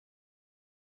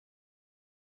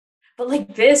But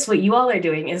like this, what you all are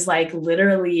doing is like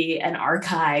literally an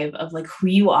archive of like who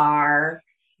you are,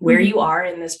 where you are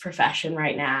in this profession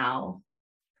right now.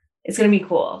 It's going to be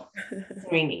cool. It's going to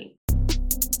be neat.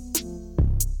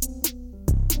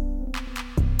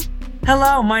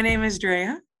 Hello, my name is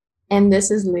Drea, And this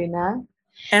is Luna.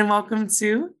 and welcome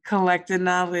to Collected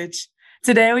Knowledge.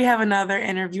 Today we have another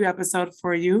interview episode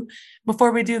for you.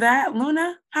 Before we do that,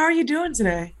 Luna, how are you doing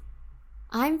today?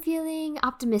 I'm feeling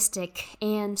optimistic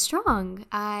and strong.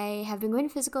 I have been going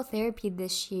to physical therapy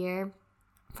this year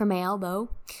for my elbow.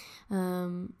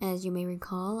 As you may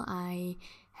recall, I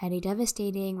had a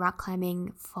devastating rock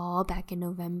climbing fall back in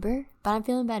November, but I'm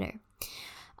feeling better.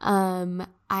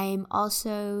 I'm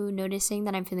also noticing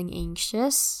that I'm feeling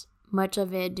anxious, much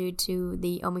of it due to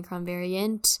the Omicron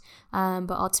variant,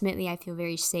 but ultimately I feel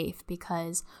very safe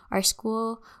because our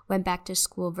school went back to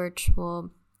school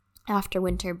virtual after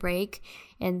winter break,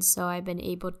 and so I've been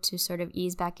able to sort of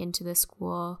ease back into the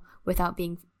school without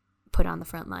being put on the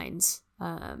front lines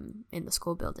in the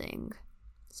school building.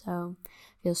 So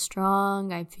I feel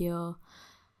strong, I feel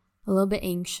a little bit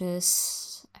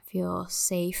anxious, I feel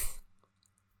safe,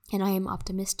 and I am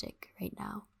optimistic right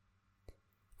now.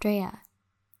 Drea,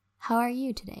 how are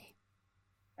you today?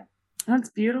 That's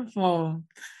beautiful.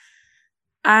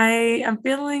 I am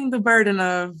feeling the burden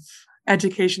of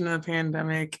education in the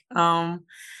pandemic. But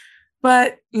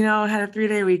I had a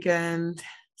 3-day weekend,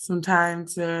 some time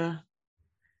to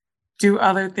do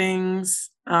other things.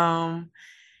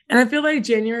 And I feel like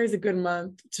January is a good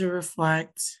month to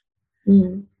reflect.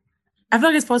 Mm-hmm. I feel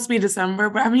like it's supposed to be December,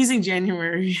 but I'm using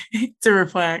January to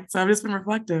reflect. So I've just been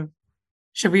reflective.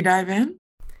 Should we dive in?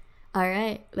 All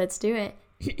right, let's do it.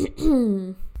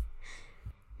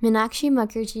 Meenakshi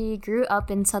Mukherjee grew up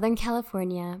in Southern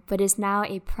California, but is now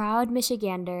a proud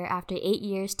Michigander after 8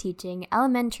 years teaching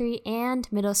elementary and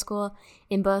middle school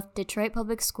in both Detroit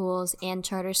public schools and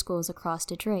charter schools across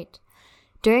Detroit.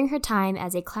 During her time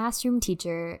as a classroom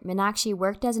teacher, Meenakshi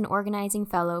worked as an organizing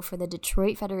fellow for the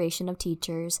Detroit Federation of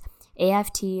Teachers,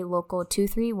 AFT Local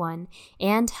 231,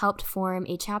 and helped form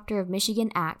a chapter of Michigan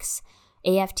Acts,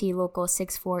 AFT Local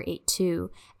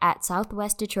 6482, at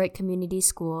Southwest Detroit Community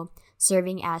School,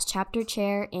 serving as chapter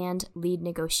chair and lead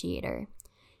negotiator.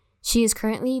 She is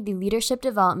currently the Leadership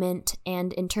Development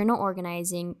and Internal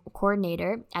Organizing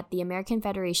Coordinator at the American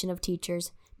Federation of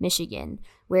Teachers, Michigan,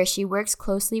 where she works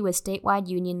closely with statewide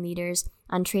union leaders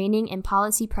on training and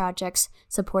policy projects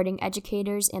supporting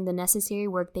educators and the necessary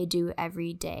work they do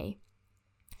every day.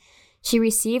 She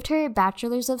received her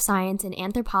Bachelor's of Science in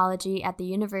Anthropology at the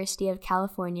University of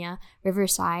California,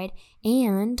 Riverside,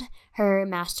 and her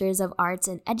Master's of Arts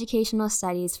in Educational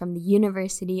Studies from the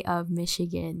University of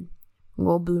Michigan.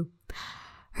 Go Blue.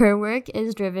 Her work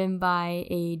is driven by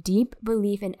a deep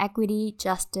belief in equity,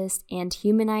 justice, and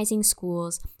humanizing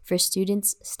schools for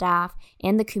students, staff,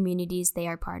 and the communities they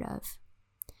are part of.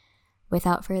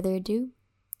 Without further ado,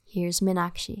 here's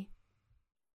Meenakshi.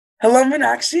 Hello,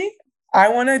 Meenakshi. I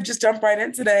want to just jump right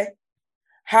in today.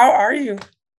 How are you?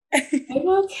 I'm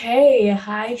okay.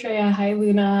 Hi, Drea. Hi,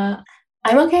 Luna.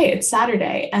 I'm okay. It's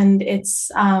Saturday and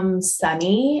it's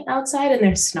sunny outside and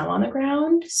there's snow on the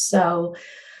ground. So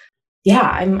yeah,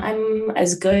 I'm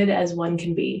as good as one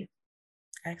can be.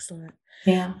 Excellent.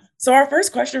 Yeah. So our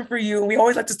first question for you, we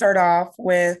always like to start off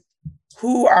with,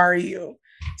 who are you?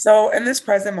 So in this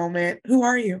present moment, who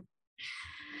are you?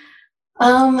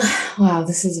 Wow,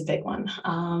 this is a big one.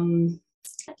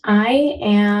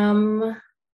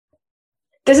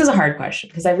 This is a hard question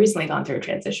because I've recently gone through a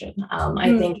transition.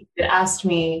 I think if you had asked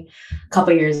me a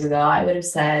couple of years ago, I would have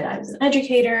said I was an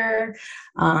educator.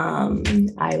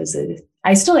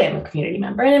 I still am a community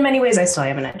member. And in many ways, I still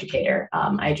am an educator.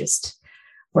 I just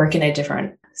work in a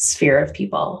different sphere of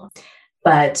people.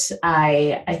 But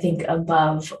I think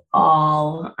above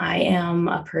all, I am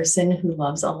a person who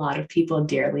loves a lot of people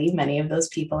dearly. Many of those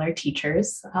people are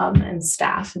teachers and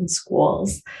staff in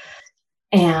schools.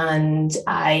 And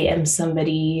I am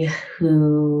somebody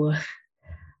who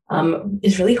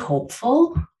is really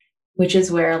hopeful, which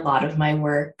is where a lot of my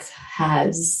work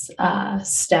has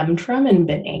stemmed from and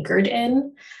been anchored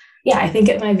in. Yeah, I think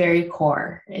at my very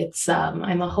core, it's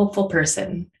I'm a hopeful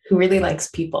person who really likes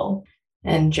people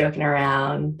and joking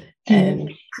around and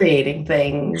creating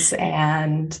things.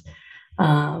 And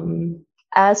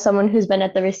as someone who's been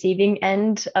at the receiving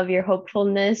end of your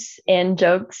hopefulness and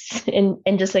jokes and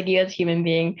just like you as a human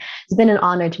being, it's been an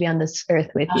honor to be on this earth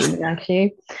with you,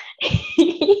 actually.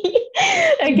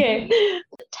 Okay.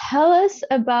 Tell us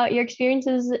about your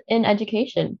experiences in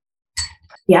education.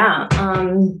 Yeah.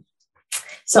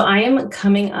 So I am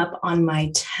coming up on my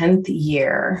 10th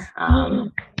year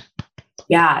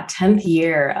Yeah, 10th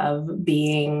year of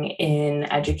being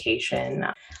in education.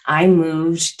 I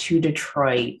moved to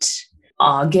Detroit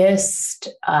August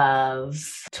of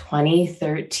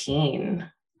 2013.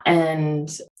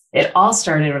 And it all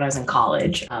started when I was in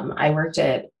college. I worked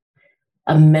at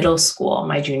a middle school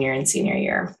my junior and senior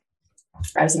year.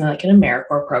 I was in like an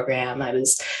AmeriCorps program. I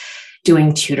was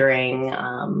doing tutoring.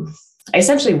 I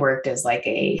essentially worked as like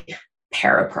a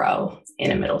parapro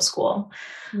in a middle school.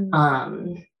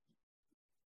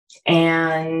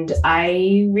 And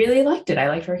I really liked it. I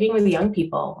liked working with young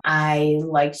people. I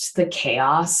liked the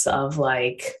chaos of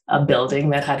like a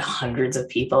building that had hundreds of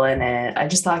people in it. I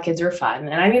just thought kids were fun.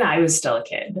 And I mean, I was still a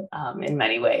kid in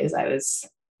many ways. I was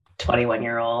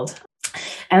 21-year-old.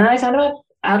 And then I found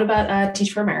out about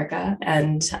Teach for America.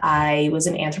 And I was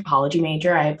an anthropology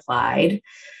major. I applied.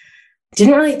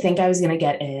 Didn't really think I was going to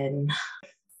get in,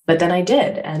 but then I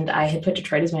did. And I had put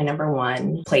Detroit as my number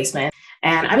one placement.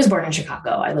 And I was born in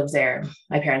Chicago. I lived there.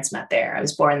 My parents met there. I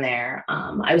was born there.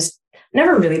 I was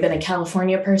never really been a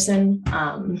California person.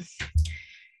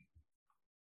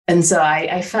 And so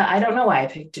I felt, I don't know why I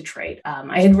picked Detroit.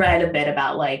 I had read a bit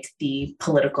about like the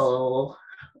political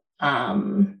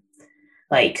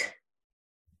like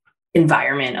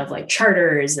environment of like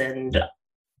charters and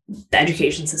the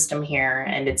education system here.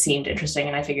 And it seemed interesting.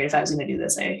 And I figured if I was going to do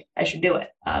this, I should do it.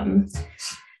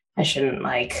 I shouldn't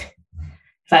like,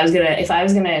 if I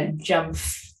was gonna jump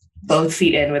both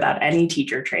feet in without any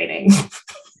teacher training,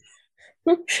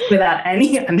 without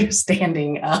any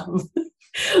understanding of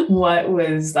what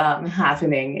was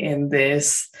happening in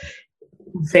this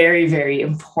very, very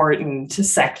important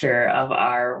sector of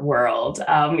our world,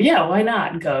 why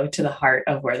not go to the heart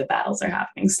of where the battles are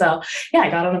happening? So I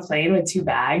got on a plane with 2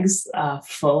 bags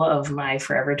full of my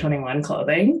Forever 21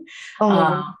 clothing,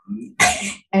 and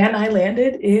I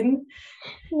landed in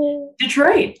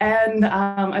Detroit. And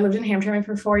I lived in Hamtramck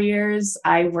for 4 years.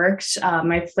 I worked,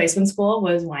 my placement school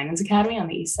was Winans Academy on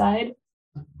the East Side.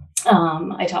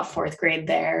 I taught 4th grade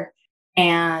there.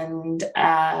 And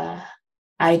I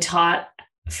taught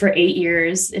for 8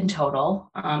 years in total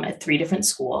at 3 different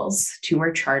schools. 2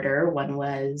 were charter, 1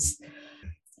 was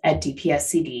at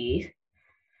DPSCD.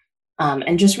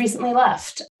 And just recently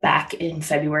left. Back in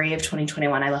February of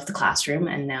 2021, I left the classroom,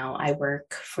 and now I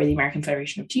work for the American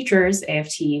Federation of Teachers,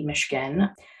 AFT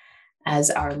Michigan, as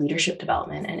our leadership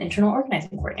development and internal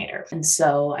organizing coordinator. And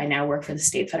so I now work for the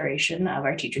state federation of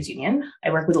our teachers union. I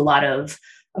work with a lot of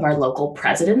our local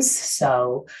presidents,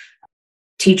 so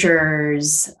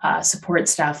teachers, support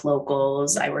staff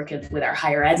locals. I work with our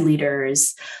higher ed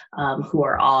leaders who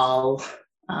are all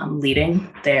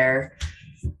leading their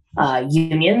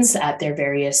unions at their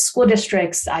various school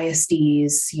districts,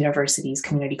 ISDs, universities,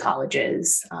 community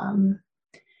colleges,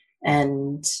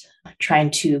 and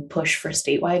trying to push for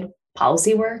statewide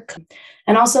policy work,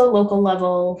 and also local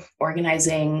level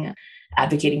organizing,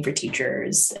 advocating for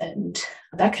teachers, and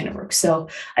that kind of work. So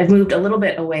I've moved a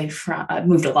bit away from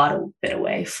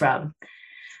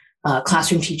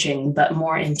classroom teaching, but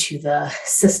more into the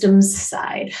systems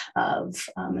side of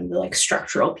and the like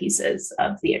structural pieces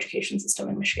of the education system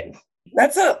in Michigan.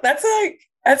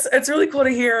 It's really cool to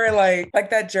hear like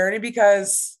that journey,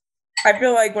 because I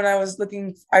feel like when I was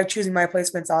choosing my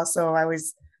placements also,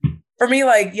 for me,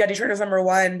 like, yeah, Detroit was number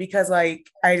one because like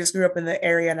I just grew up in the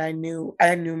area and I knew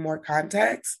more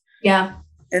context. Yeah.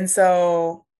 And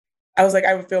so I was like,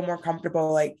 I would feel more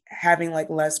comfortable like having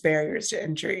like less barriers to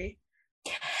entry.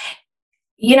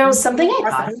 You know, something I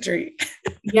thought,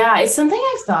 it's something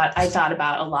I thought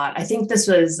about a lot. I think this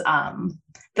was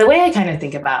the way I kind of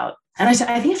think about, and I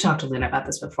think I've talked to Luna about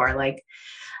this before, like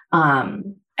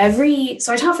so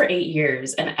I taught for 8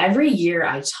 years, and every year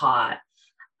I taught,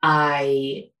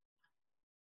 I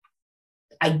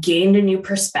gained a new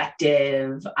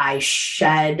perspective. I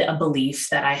shed a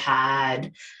belief that I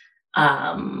had.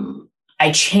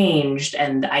 I changed,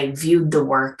 and I viewed the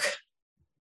work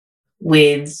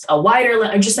with a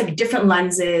wider, just like different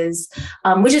lenses,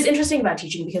 which is interesting about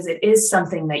teaching, because it is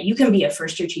something that you can be a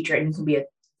first-year teacher and you can be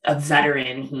a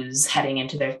veteran who's heading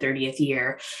into their 30th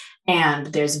year. And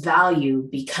there's value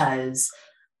because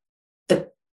the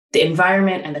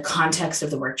environment and the context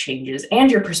of the work changes, and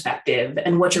your perspective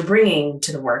and what you're bringing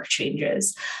to the work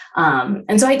changes.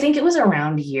 And so I think it was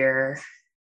around year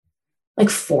like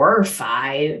 4 or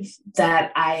 5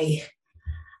 that I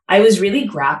was really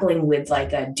grappling with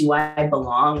like do I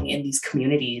belong in these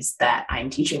communities that I'm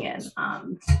teaching in?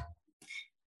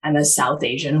 I'm a South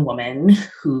Asian woman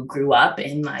who grew up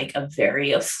in like a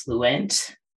very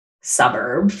affluent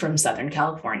suburb from Southern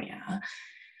California.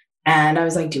 And I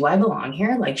was like, do I belong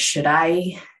here? Like, should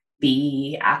I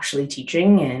be actually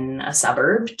teaching in a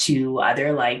suburb to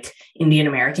other like Indian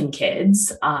American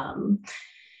kids.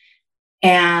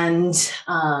 And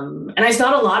I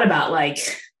thought a lot about like,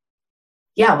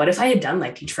 yeah, what if I had done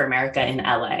like Teach for America in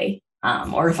LA?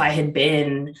 Or if I had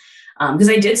been, because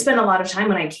I did spend a lot of time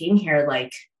when I came here,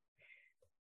 like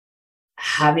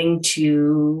having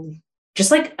to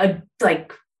just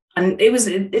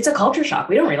it's a culture shock.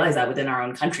 We don't realize that within our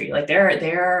own country. Like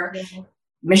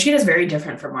Michigan is very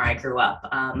different from where I grew up.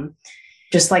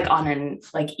 Just like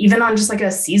even on just like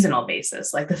a seasonal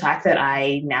basis, like the fact that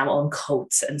I now own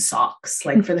coats and socks.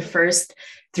 Like for the first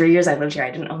 3 years I lived here,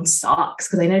 I didn't own socks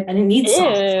because I didn't need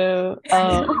socks.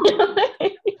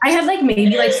 I had like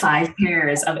maybe like 5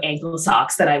 pairs of ankle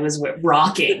socks that I was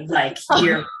rocking like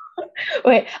here.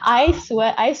 Wait, I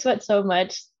sweat so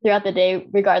much throughout the day,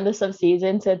 regardless of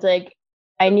season. So it's like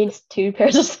I need 2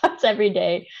 pairs of socks every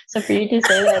day. So for you to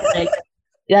say that, like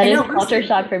that is a culture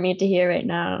shock for me to hear right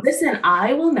now. Listen,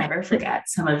 I will never forget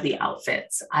some of the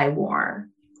outfits I wore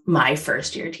my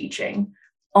first year teaching.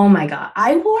 Oh my God.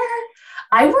 I wore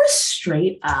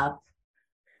straight up,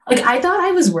 like I thought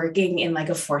I was working in like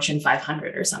a Fortune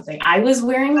 500 or something. I was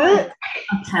wearing like a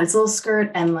pencil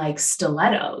skirt and like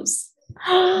stilettos.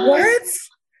 What?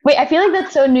 Wait, I feel like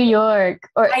that's so New York,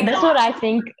 or that's what I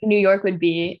think New York would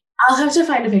be. I'll have to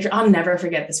find a picture. I'll never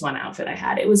forget this one outfit I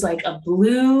had. It was like a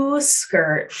blue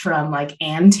skirt from like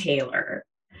Ann Taylor,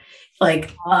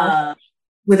 like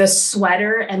with a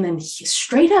sweater and then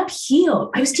straight up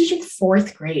heel. I was teaching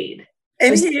 4th grade.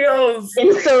 In heels.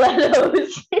 In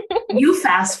stilettos. You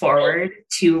fast forward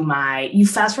to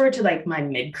like my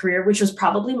mid-career, which was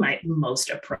probably my most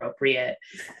appropriate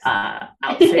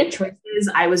outfit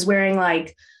choices. I was wearing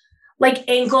like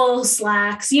ankle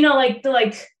slacks, like the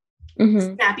like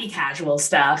snappy casual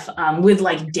stuff with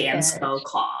like dance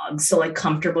clogs, so like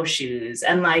comfortable shoes,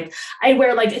 and like I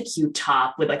wear like a cute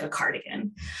top with like a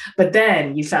cardigan. But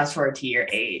then you fast forward to year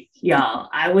 8, y'all,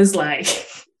 I was like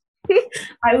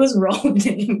I was rolled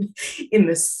in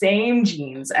the same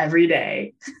jeans every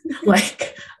day,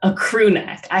 like a crew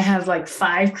neck. I have like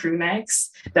 5 crew necks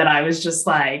that I was just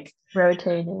like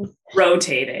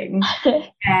rotating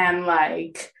and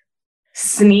like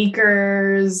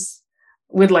sneakers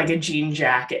with like a jean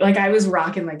jacket. Like I was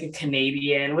rocking like a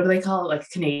Canadian, what do they call it? Like a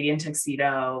Canadian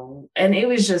tuxedo. And it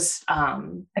was just a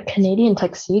Canadian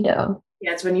tuxedo.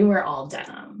 Yeah, it's when you wear all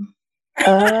denim.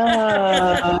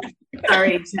 Oh.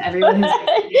 Sorry to everyone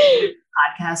who's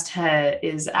podcast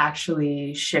is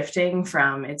actually shifting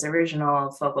from its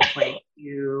original focal point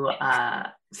to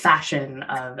fashion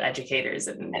of educators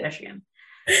in Michigan.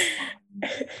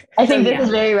 I think this is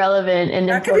very relevant and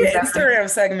that could be an Instagram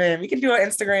segment. We can do an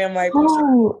Instagram like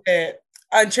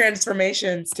on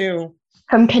transformations too.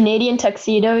 From Canadian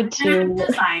tuxedo to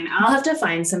I'll have to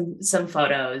find some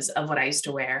photos of what I used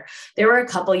to wear. There were a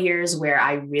couple years where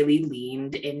I really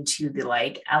leaned into the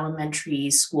like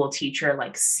elementary school teacher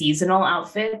like seasonal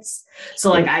outfits. So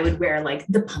like I would wear like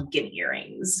the pumpkin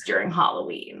earrings during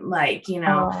Halloween, like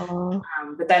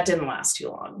but that didn't last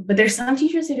too long. But there's some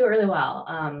teachers who do it really well.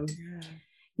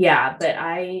 Yeah, but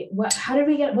what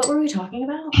were we talking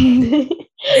about?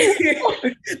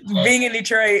 Being in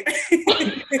Detroit.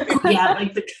 Yeah,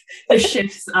 like the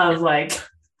shifts of like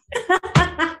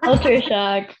culture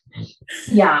shock.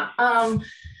 Yeah.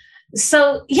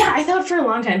 So yeah, I thought for a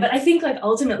long time, but I think like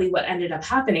ultimately what ended up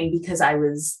happening, because I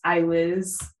was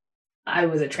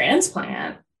a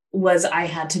transplant, was I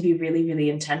had to be really, really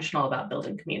intentional about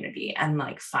building community and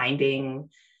like finding,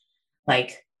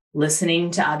 like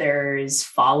listening to others,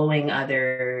 following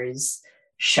others,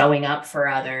 showing up for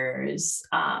others.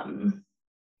 And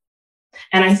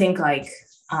I think like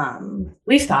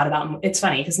we've thought about, it's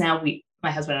funny because now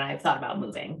my husband and I have thought about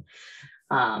moving.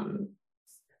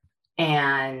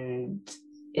 And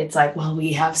it's like, well,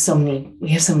 we have so many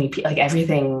people, like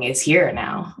everything is here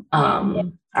now.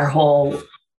 Our whole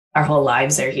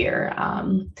lives are here.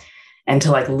 And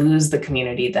to like lose the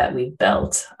community that we've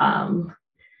built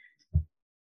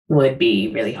would be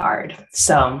really hard.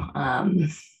 So,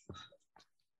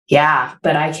 yeah,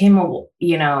 but I came,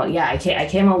 I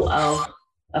came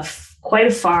quite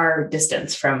a far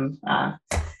distance from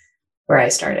where I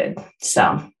started.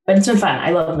 So, but it's been fun. I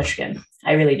love Michigan.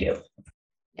 I really do.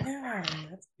 Yeah,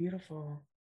 that's beautiful.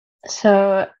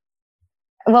 So,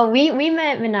 well, we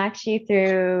met Meenakshi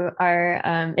through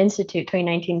our Institute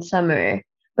 2019 summer,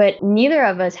 but neither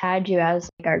of us had you as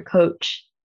like our coach.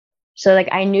 So like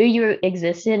I knew you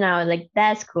existed and I was like,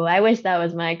 that's cool. I wish that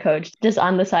was my coach just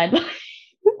on the sidelines.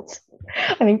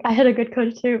 I mean, I had a good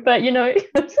coach too, but I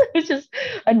was just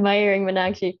admiring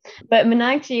Meenakshi. But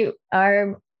Meenakshi,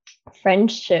 our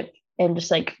friendship and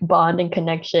just like bond and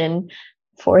connection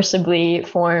forcibly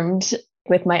formed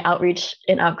with my outreach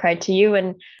and outcry to you.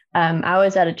 And I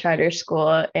was at a charter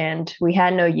school and we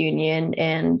had no union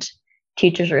and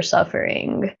teachers were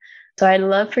suffering. So I'd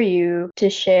love for you to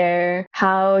share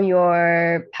how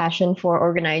your passion for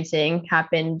organizing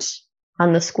happened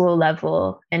on the school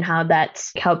level and how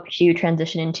that's helped you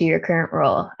transition into your current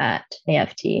role at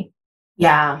AFT.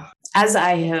 Yeah. As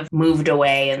I have moved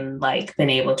away and like been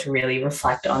able to really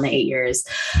reflect on the 8 years,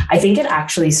 I think it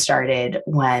actually started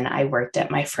when I worked at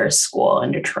my first school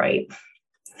in Detroit.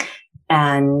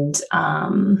 And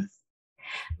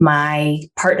my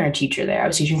partner teacher there, I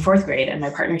was teaching 4th grade, and my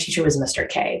partner teacher was Mr.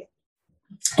 K.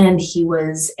 And he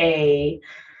was probably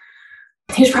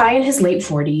in his late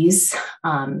 40s,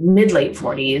 mid-late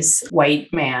 40s,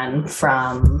 white man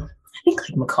from, I think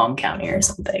like Macomb County or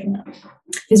something.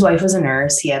 His wife was a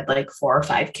nurse. He had like 4 or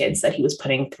 5 kids that he was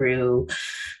putting through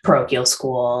parochial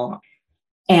school.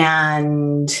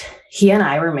 And he and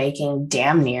I were making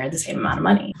damn near the same amount of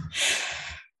money.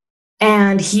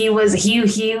 And he was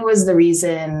the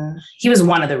reason, he was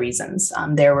one of the reasons.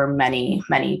 There were many,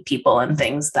 many people and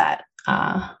things that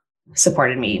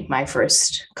supported me my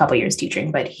first couple years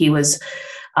teaching, but he was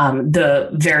the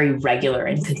very regular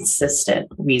and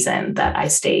consistent reason that I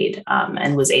stayed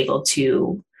and was able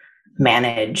to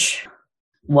manage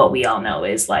what we all know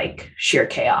is like sheer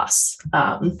chaos.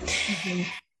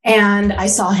 And I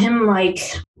saw him like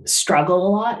struggle a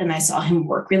lot, and I saw him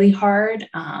work really hard.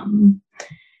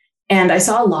 And I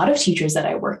saw a lot of teachers that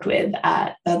I worked with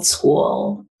at that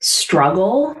school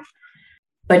struggle,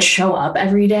 but show up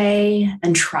every day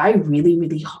and try really,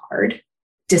 really hard,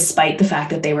 despite the fact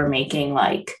that they were making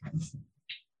like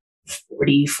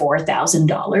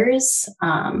 $44,000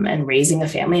 and raising a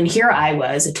family. And here I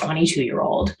was, a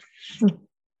 22-year-old,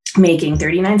 making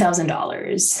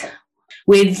 $39,000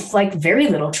 with like very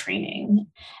little training.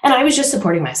 And I was just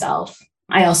supporting myself.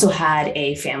 I also had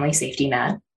a family safety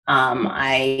net.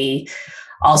 I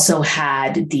also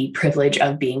had the privilege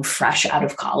of being fresh out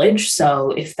of college.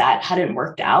 So if that hadn't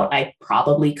worked out, I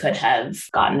probably could have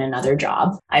gotten another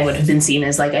job. I would have been seen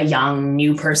as like a young,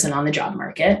 new person on the job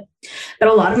market. But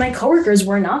a lot of my coworkers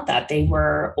were not that. They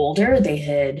were older. They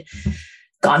had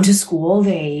gone to school.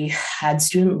 They had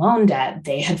student loan debt.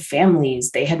 They had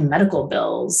families. They had medical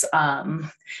bills.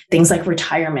 Things like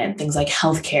retirement, things like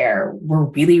healthcare were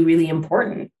really, really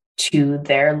important to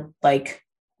their like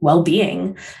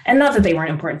well-being. And not that they weren't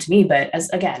important to me, but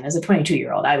as a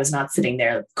 22-year-old, I was not sitting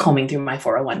there combing through my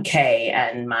 401k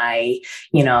and my,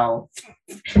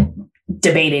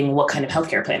 debating what kind of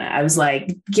healthcare plan. I was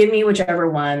like, give me whichever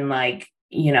one, like,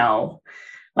 like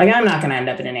I'm not going to end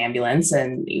up in an ambulance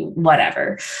and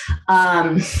whatever.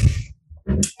 And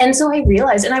so I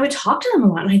realized, and I would talk to them a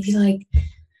lot and I'd be like,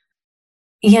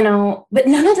 but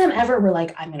none of them ever were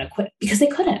like, I'm going to quit, because they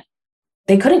couldn't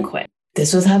quit.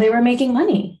 This was how they were making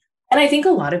money. And I think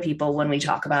a lot of people, when we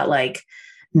talk about like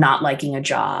not liking a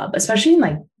job, especially in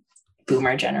like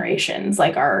boomer generations,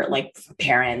 like our like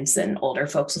parents and older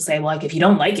folks will say, well, like, if you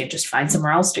don't like it, just find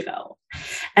somewhere else to go.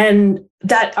 And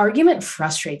that argument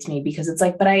frustrates me because it's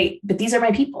like, but these are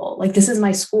my people. Like, this is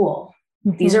my school.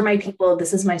 Mm-hmm. These are my people.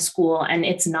 This is my school. And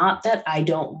it's not that I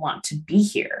don't want to be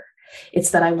here.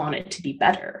 It's that I want it to be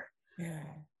better. Yeah.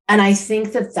 And I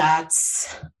think that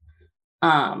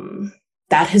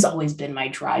that has always been my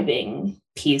driving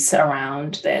piece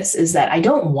around this, is that I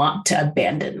don't want to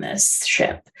abandon this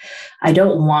ship. I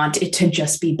don't want it to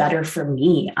just be better for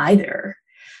me either.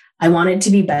 I want it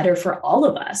to be better for all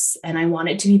of us. And I want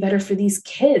it to be better for these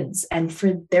kids and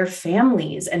for their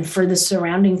families and for the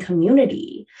surrounding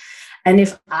community. And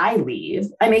if I leave,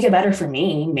 I make it better for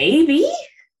me. Maybe,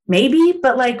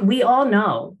 but like we all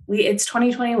know, it's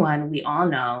 2021. We all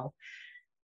know.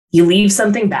 You leave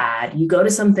something bad, you go to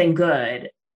something good.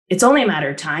 It's only a matter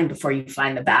of time before you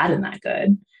find the bad in that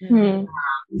good. Mm-hmm.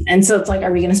 And so it's like,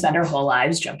 are we going to spend our whole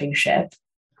lives jumping ship?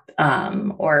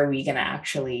 Or are we going to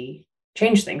actually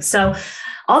change things? So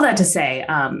all that to say,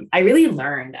 I really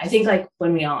learned, I think like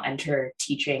when we all enter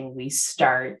teaching, we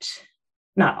start,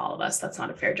 not all of us, that's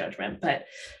not a fair judgment, but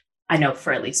I know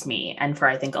for at least me, and for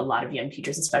I think a lot of young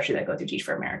teachers, especially that go through Teach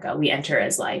for America, we enter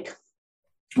as like,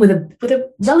 with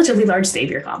a relatively large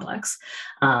savior complex.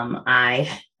 I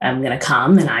am going to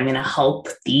come and I'm going to help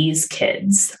these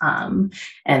kids and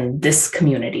this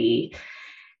community.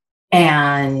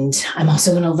 And I'm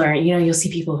also going to learn, you'll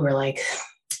see people who are like,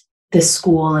 this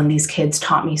school and these kids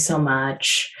taught me so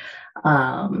much.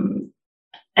 And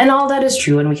all that is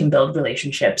true. And we can build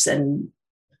relationships and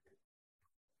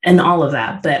all of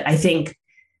that. But I think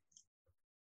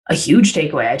a huge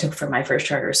takeaway I took from my first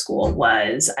charter school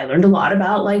was I learned a lot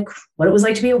about like what it was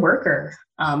like to be a worker,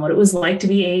 what it was like to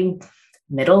be a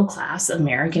middle-class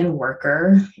American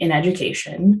worker in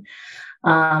education.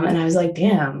 And I was like,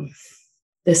 damn,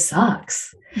 this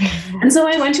sucks. And so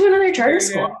I went to another charter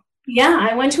school. Yeah,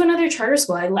 I went to another charter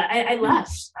school. I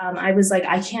left. I was like,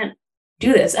 I can't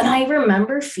do this. And I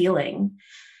remember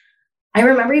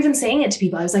even saying it to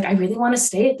people. I was like, I really want to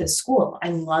stay at this school. I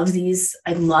love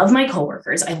my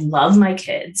coworkers. I love my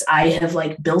kids. I have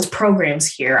like built programs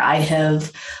here. I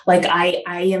have like, I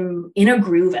am in a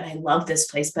groove and I love this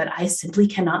place, but I simply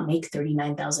cannot make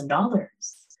 $39,000.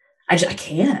 I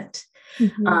can't.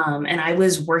 Mm-hmm. And I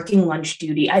was working lunch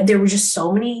duty. There were just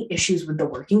so many issues with the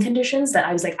working conditions that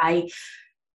I was like,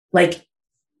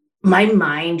 my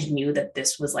mind knew that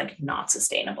this was like not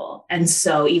sustainable. And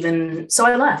so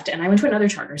I left and I went to another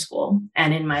charter school,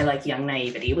 and in my like young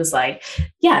naivety was like,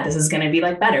 yeah, this is going to be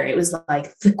like better. It was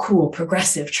like the cool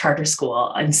progressive charter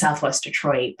school in Southwest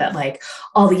Detroit that like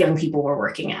all the young people were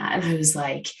working at. And I was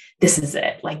like, this is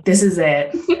it. Like, this is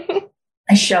it.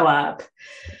 I show up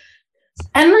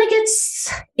and like,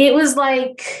 it was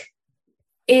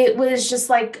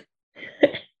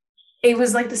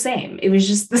the same. It was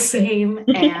just the same.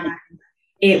 And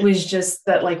it was just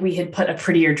that like we had put a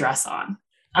prettier dress on.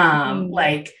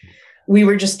 Like we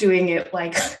were just doing it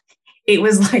like, it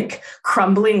was like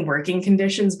crumbling working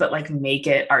conditions, but like make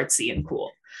it artsy and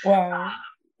cool. Wow.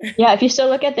 Yeah, if you still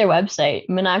look at their website,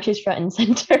 Meenakshi's front and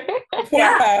center.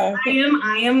 Yeah,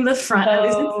 I am the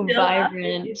front. So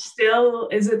vibrant. Is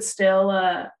it still?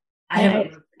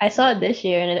 I saw it this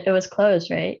year and it was closed,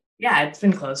 right? Yeah, it's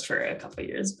been closed for a couple of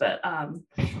years, but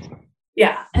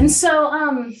yeah. And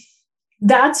so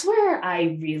that's where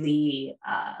I really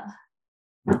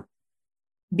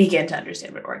began to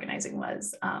understand what organizing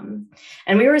was. And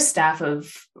we were a staff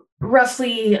of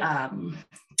roughly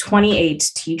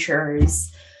 28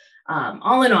 teachers.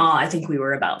 All in all, I think we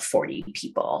were about 40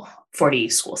 people, 40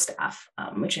 school staff,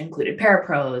 which included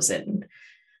parapros and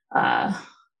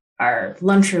our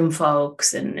lunchroom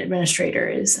folks and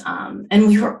administrators. And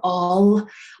we were all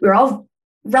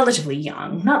relatively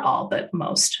young, not all, but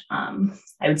most.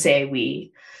 I would say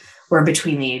we were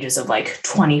between the ages of like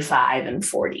 25 and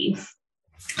 40.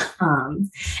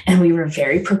 And we were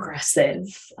very progressive.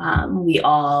 We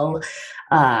all,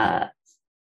 at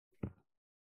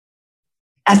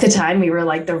the time, we were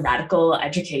like the radical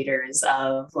educators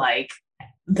of like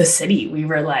the city. We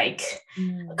were like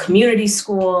a community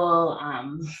school.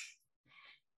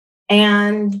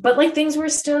 But like things were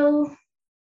still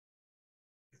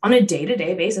on a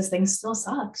day-to-day basis, things still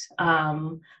sucked.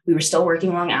 We were still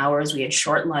working long hours. We had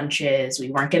short lunches. We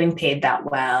weren't getting paid that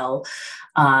well.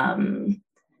 But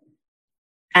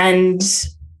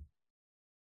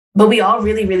we all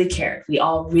really, really cared. We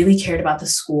all really cared about the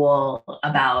school,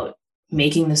 about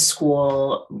making the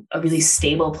school a really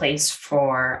stable place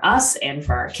for us and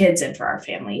for our kids and for our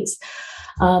families.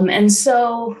 And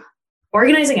so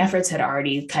organizing efforts had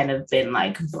already kind of been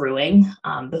like brewing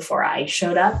before I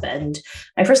showed up. And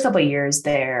my first couple of years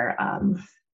there,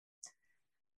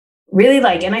 really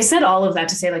like, and I said all of that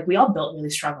to say like, we all built really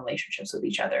strong relationships with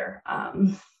each other.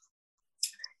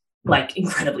 Like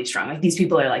incredibly strong. Like these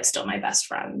people are like still my best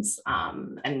friends.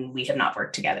 And we have not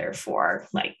worked together for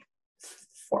like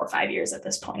 4 or 5 years at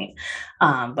this point.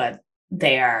 But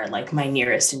they are like my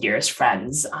nearest and dearest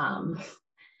friends.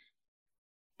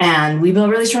 And we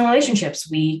built really strong relationships.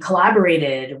 We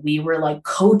collaborated. We were like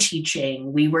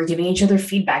co-teaching. We were giving each other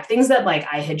feedback, things that like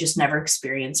I had just never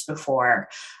experienced before.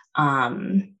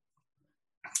 And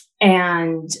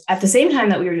at the same time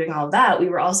that we were doing all of that, we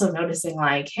were also noticing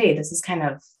like, hey, this is kind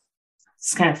of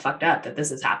fucked up that this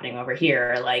is happening over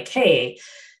here. Like, hey,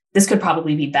 this could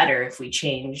probably be better if we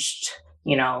changed,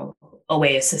 a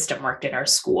way a system worked in our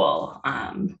school.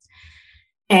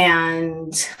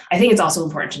 And I think it's also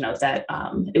important to note that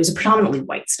it was a predominantly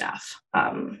white staff.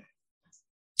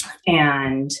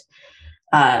 And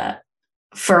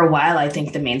for a while, I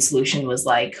think the main solution was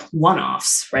like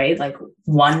one-offs, right? Like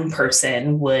one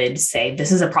person would say,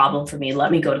 this is a problem for me.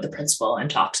 Let me go to the principal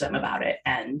and talk to them about it.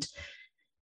 And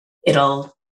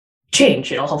it'll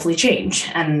change. It'll hopefully change.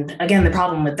 And again, the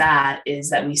problem with that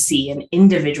is that we see an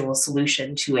individual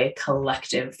solution to a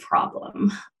collective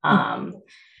problem.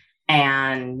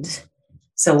 And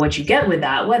so what you get with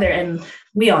that, and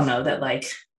we all know that like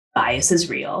bias is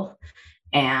real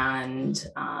and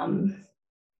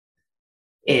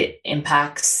it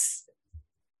impacts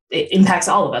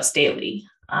all of us daily.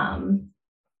 And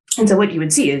so what you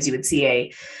would see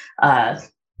a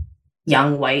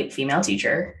young white female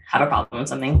teacher have a problem with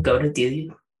something, go to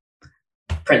the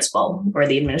principal or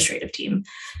the administrative team,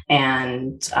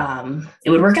 and it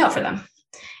would work out for them.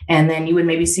 And then you would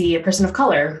maybe see a person of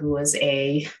color who was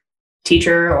a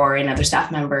teacher or another staff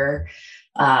member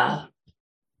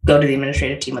go to the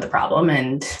administrative team with a problem,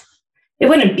 and it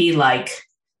wouldn't be like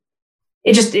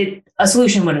a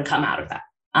solution wouldn't come out of that.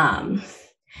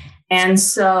 And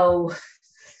so,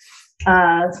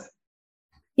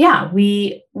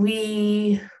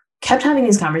 we kept having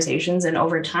these conversations, and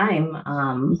over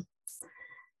time,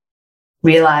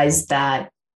 realized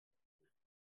that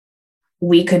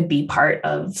we could be part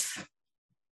of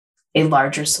a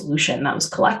larger solution that was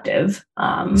collective,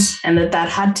 and that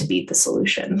had to be the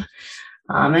solution.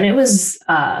 And it was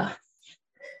a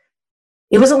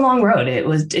long road.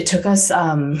 It took us,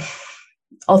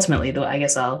 ultimately, though, I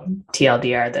guess I'll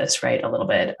TLDR this right a little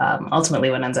bit. Ultimately,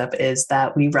 what ends up is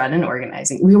that we run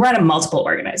multiple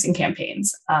organizing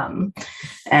campaigns.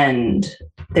 And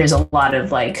there's a lot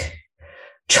of like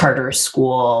charter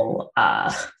school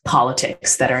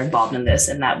politics that are involved in this,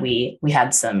 and that we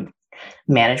had some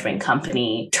management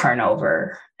company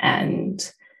turnover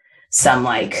and some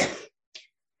like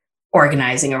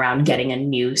organizing around getting a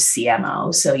new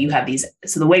CMO. So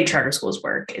the way charter schools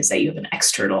work is that you have an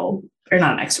external, or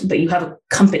not an external, but you have a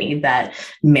company that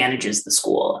manages the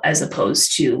school as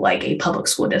opposed to like a public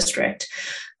school district.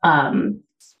 And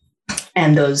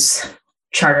those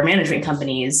charter management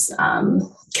companies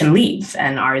can leave,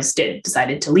 and ours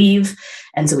decided to leave.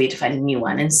 And so we had to find a new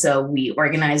one. And so we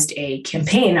organized a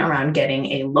campaign around getting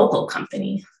a local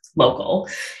company,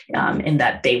 in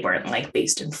that they weren't like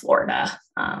based in Florida.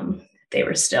 They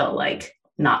were still like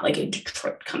not like a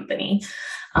Detroit company,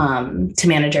 to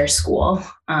manage our school.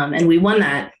 And we won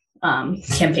that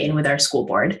campaign with our school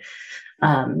board.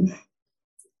 And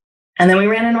then we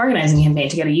ran an organizing campaign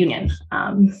to get a union.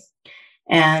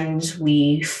 And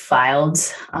we filed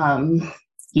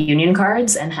union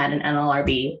cards and had an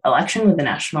NLRB election with the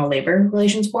National Labor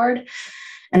Relations Board,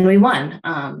 and we won.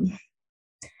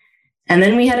 And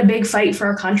then we had a big fight for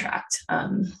our contract.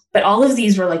 But all of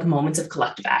these were like moments of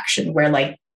collective action where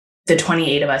like the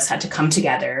 28 of us had to come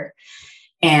together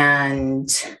and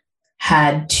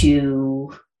had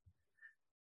to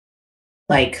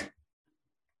like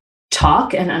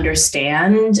talk and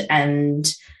understand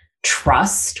and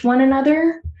trust one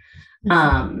another,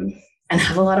 and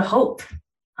have a lot of hope.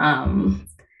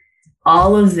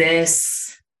 All of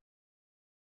this,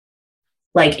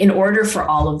 like, in order for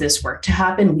all of this work to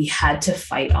happen, we had to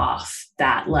fight off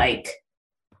that like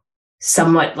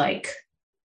somewhat like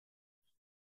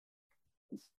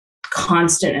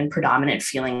constant and predominant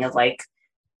feeling of like,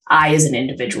 I as an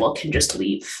individual can just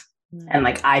leave. And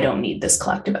like, I don't need this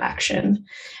collective action.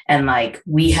 And like,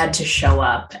 we had to show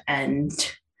up, and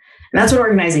that's what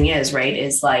organizing is, right?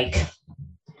 Is like,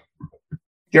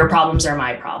 your problems are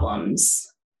my problems.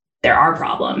 There are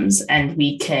problems, and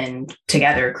we can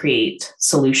together create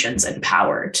solutions and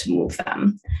power to move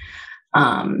them.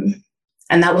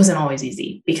 And that wasn't always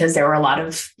easy, because there were a lot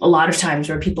of times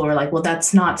where people were like, well,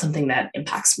 that's not something that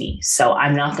impacts me, so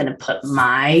I'm not going to put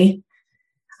my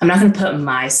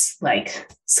like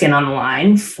skin on the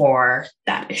line for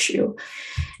that issue.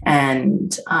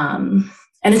 And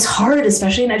it's hard,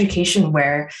 especially in education,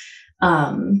 where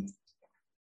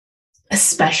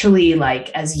especially like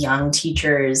as young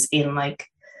teachers in like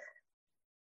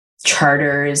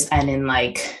charters and in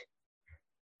like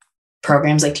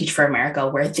programs like Teach for America,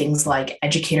 where things like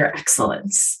educator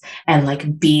excellence and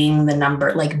like being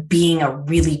a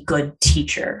really good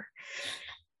teacher.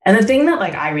 And the thing that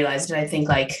like I realized, and I think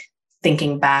like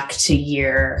thinking back to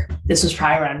this was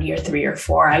probably around year 3 or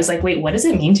 4, I was like, wait, what does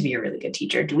it mean to be a really good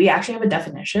teacher? Do we actually have a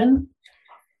definition?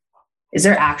 Is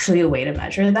there actually a way to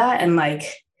measure that? And like,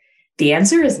 the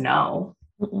answer is no.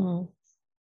 Mm-mm.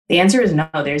 The answer is no.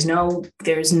 There's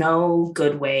no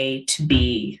good way to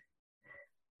be.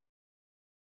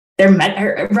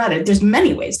 There's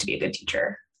many ways to be a good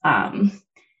teacher. And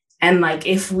like,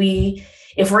 if we're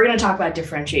going to talk about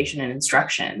differentiation in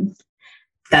instruction,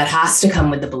 that has to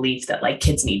come with the belief that like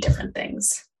kids need different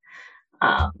things.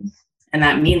 And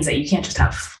that means that you can't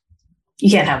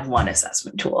have one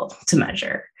assessment tool to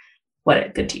measure what a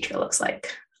good teacher looks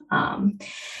like.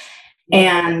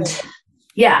 And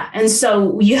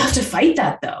so you have to fight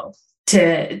that though,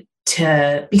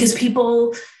 because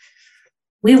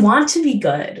we want to be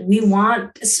good. We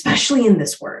want, especially in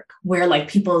this work where like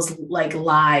people's like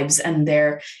lives and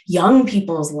their young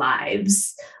people's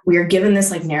lives, we are given this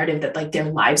like narrative that like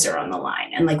their lives are on the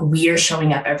line, and like we are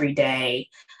showing up every day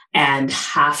and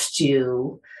have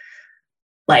to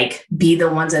like be the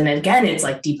ones. And again, it's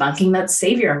like debunking that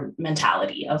savior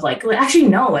mentality of like, well, actually,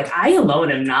 no, like I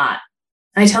alone am not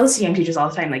And I tell this to young teachers all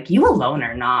the time, like, you alone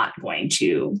are not going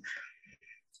to,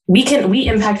 we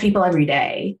impact people every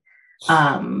day.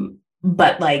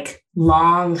 But like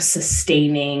long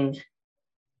sustaining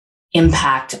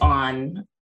impact on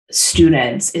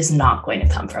students is not going to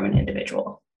come from an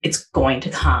individual. It's going to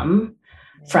come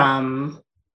from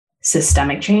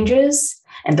systemic changes,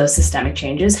 and those systemic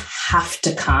changes have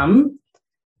to come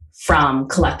from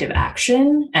collective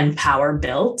action and power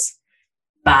built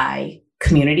by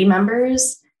community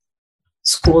members,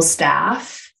 school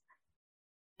staff,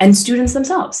 and students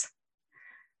themselves.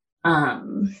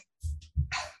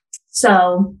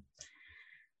 So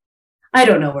I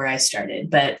don't know where I started,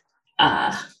 but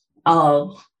I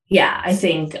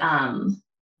think I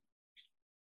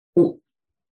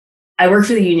work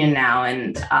for the union now,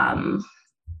 and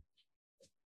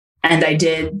I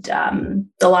did the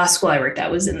law school I worked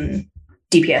at was in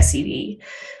DPSCD,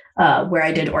 where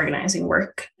I did organizing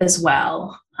work as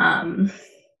well. And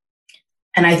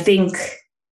I think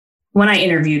when I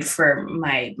interviewed for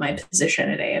my position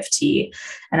at AFT,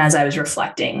 and as I was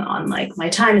reflecting on like my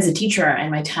time as a teacher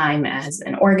and my time as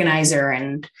an organizer,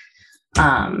 and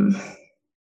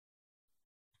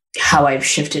how I've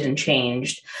shifted and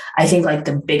changed, I think like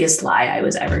the biggest lie I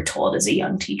was ever told as a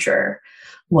young teacher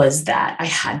was that I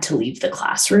had to leave the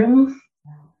classroom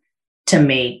to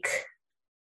make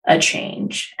a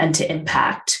change and to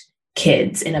impact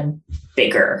kids in a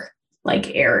bigger,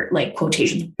 like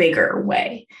quotations, bigger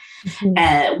way. Mm-hmm.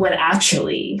 And when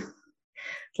actually,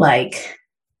 like,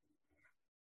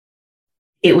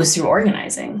 it was through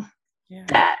organizing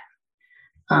that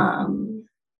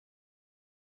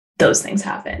those things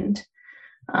happened.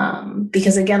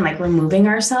 Because again, like, removing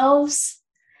ourselves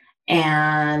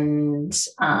and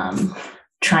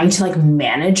trying to like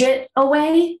manage it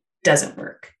away doesn't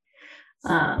work.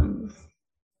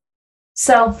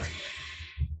 So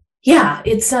yeah,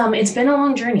 it's been a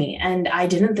long journey, and I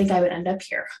didn't think I would end up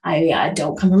here. I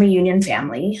don't come from a union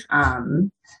family.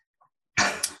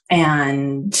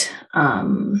 And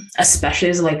especially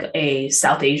as like a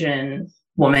South Asian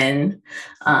woman,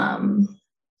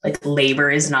 like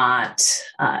labor is not,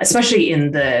 especially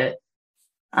in the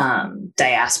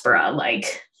diaspora,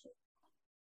 like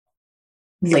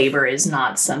labor is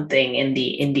not something in the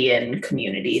Indian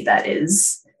community that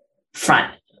is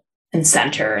front and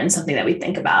center and something that we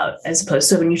think about, as opposed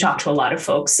to when you talk to a lot of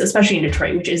folks, especially in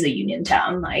Detroit, which is a union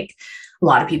town, like a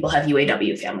lot of people have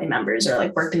UAW family members or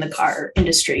like worked in the car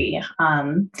industry.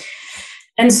 And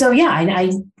so, yeah,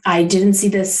 I didn't see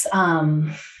this,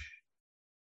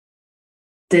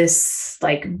 this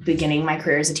like beginning my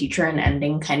career as a teacher and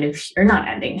ending kind of, or not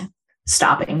ending,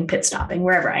 pit stopping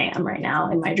wherever I am right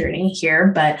now in my journey here.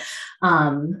 But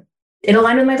it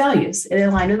aligned with my values. It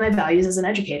aligned with my values as an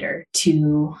educator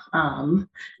to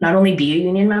not only be a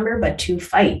union member, but to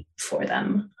fight for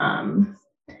them.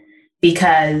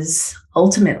 Because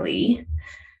ultimately,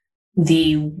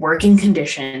 the working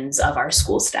conditions of our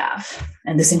school staff,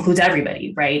 and this includes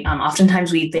everybody, right?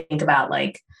 Oftentimes we think about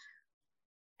like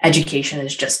education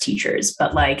as just teachers,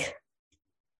 but like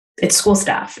it's school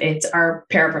staff, it's our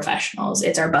paraprofessionals,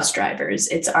 it's our bus drivers,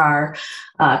 it's our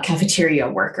cafeteria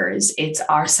workers, it's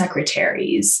our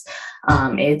secretaries,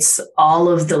 it's all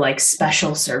of the like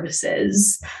special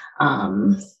services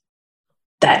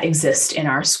that exist in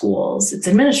our schools, it's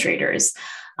administrators.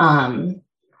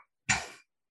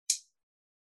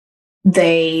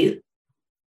 They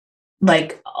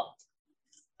like,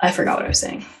 I forgot what I was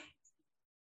saying.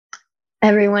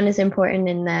 Everyone is important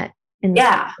in that.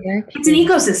 Yeah, it's an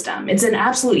ecosystem. It's an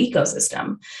absolute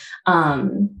ecosystem.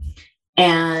 And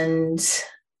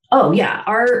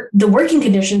the working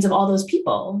conditions of all those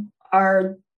people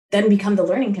are then become the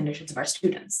learning conditions of our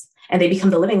students, and they become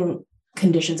the living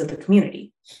conditions of the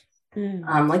community.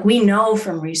 Like we know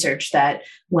from research that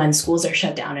when schools are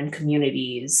shut down in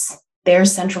communities, they're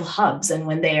central hubs. And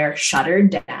when they are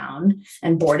shuttered down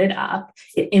and boarded up,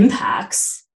 it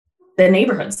impacts the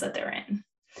neighborhoods that they're in.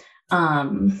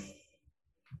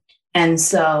 And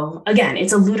so, again,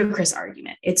 it's a ludicrous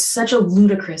argument. It's such a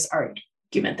ludicrous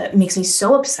argument that makes me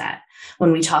so upset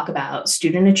when we talk about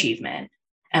student achievement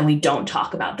and we don't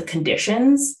talk about the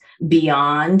conditions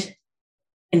beyond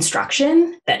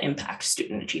instruction that impact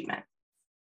student achievement.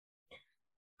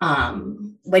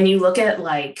 When you look at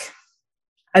like,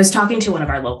 I was talking to one of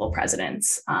our local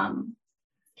presidents.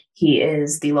 He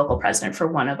is the local president for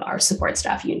one of our support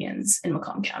staff unions in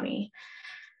Macomb County.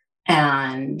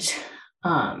 And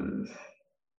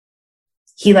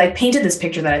he like painted this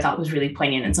picture that I thought was really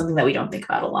poignant and something that we don't think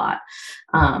about a lot.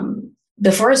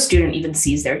 Before a student even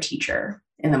sees their teacher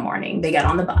in the morning, they get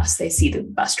on the bus, they see the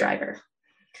bus driver.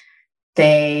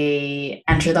 They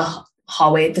enter the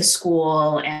hallway at the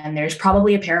school, and there's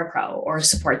probably a parapro or a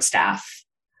support staff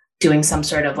doing some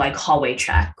sort of like hallway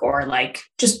check, or like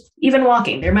just even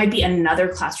walking. There might be another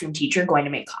classroom teacher going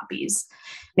to make copies.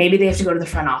 Maybe they have to go to the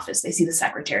front office. They see the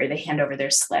secretary, they hand over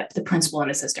their slip. The principal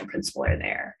and assistant principal are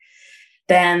there.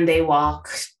 Then they walk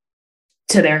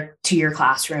to your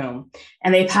classroom,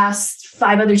 and they pass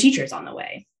 5 other teachers on the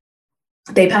way.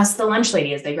 They pass the lunch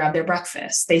lady as they grab their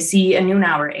breakfast. They see a noon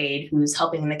hour aide who's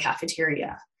helping in the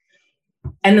cafeteria.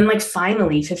 And then like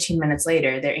finally 15 minutes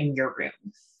later, they're in your room.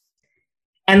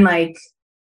 And like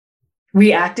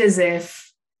we act as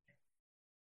if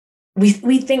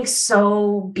we think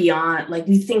so beyond, like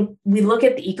we look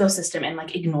at the ecosystem and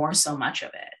like ignore so much of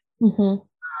it. Mm-hmm.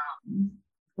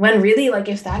 When really, like,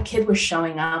 if that kid was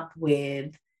showing up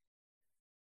with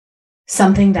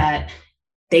something that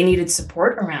they needed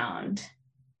support around,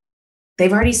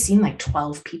 they've already seen like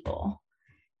 12 people.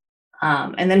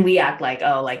 And then we act like,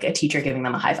 oh, like a teacher giving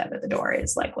them a high five at the door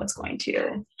is like what's going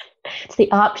to. It's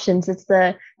the options. It's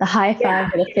the high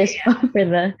five or the fist bump or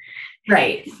the.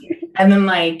 Right. And then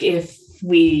like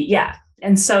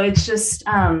and so it's just,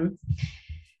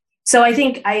 so I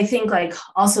think like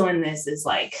also in this is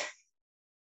like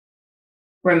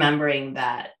remembering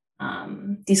that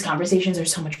these conversations are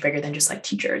so much bigger than just like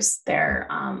teachers.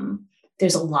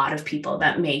 There's a lot of people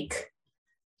that make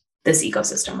this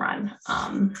ecosystem run.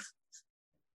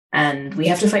 And we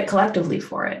have to fight collectively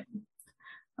for it,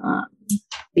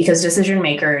 because decision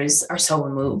makers are so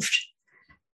removed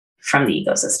from the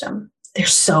ecosystem. They're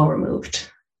so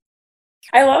removed.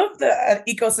 I love the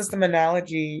ecosystem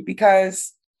analogy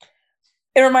because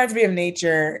it reminds me of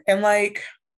nature. And like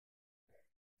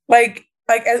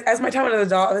as my time as an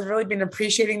adult, I've really been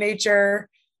appreciating nature,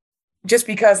 just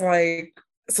because like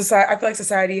society, I feel like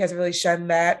society has really shunned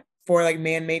that for like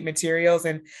man-made materials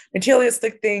and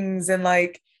materialistic things, and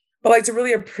like, but like to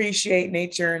really appreciate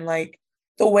nature and like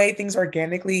the way things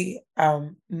organically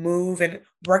move and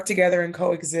work together and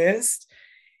coexist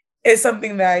is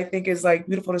something that I think is like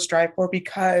beautiful to strive for,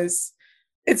 because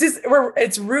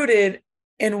it's rooted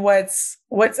in what's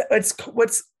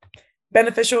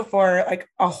beneficial for like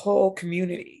a whole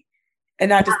community and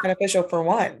not just beneficial for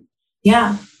one.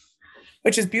 Yeah.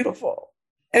 Which is beautiful.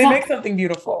 And it makes something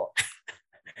beautiful.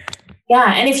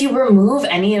 Yeah. And if you remove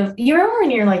you remember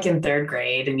when you're like in 3rd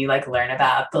grade and you like learn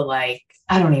about the like,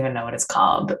 I don't even know what it's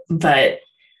called, but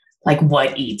like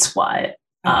what eats what.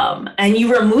 And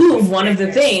you remove one of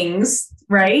the things,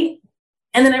 right?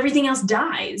 And then everything else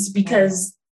dies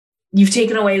because you've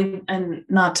taken away, and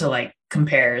not to like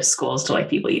compare schools to like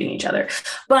people eating each other,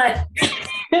 but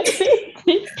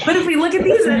if we look at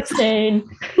these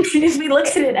if we look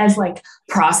at it as like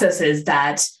processes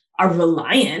that are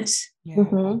reliant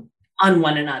on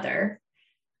one another,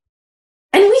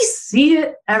 and we see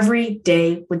it every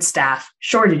day with staff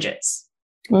shortages.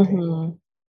 Mm-hmm.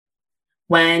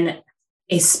 When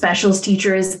a specials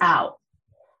teacher is out,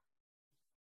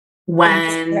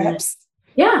 when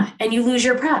and you lose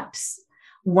your preps,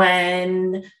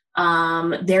 when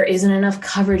there isn't enough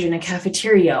coverage in a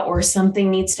cafeteria, or something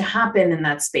needs to happen in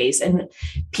that space, and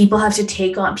people have to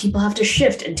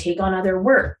shift and take on other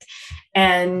work.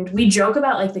 And we joke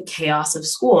about like the chaos of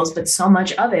schools, but so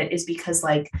much of it is because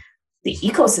like the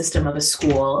ecosystem of a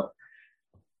school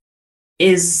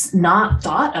is not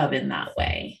thought of in that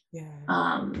way.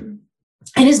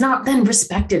 And is not then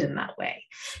respected in that way.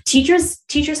 Teachers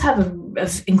have an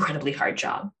incredibly hard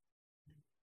job.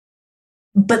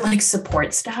 But like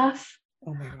support staff,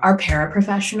 our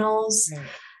paraprofessionals,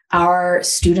 our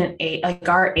student aid, like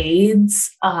our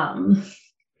aides,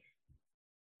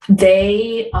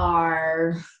 they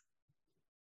are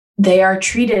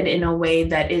treated in a way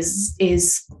that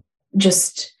is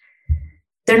just,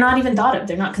 they're not even thought of,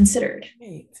 they're not considered.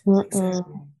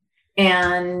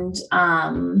 And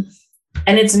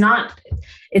it's not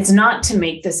to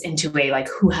make this into a like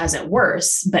who has it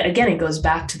worse, but again, it goes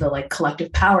back to the like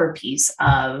collective power piece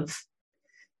of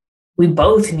we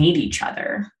both need each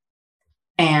other,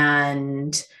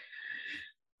 and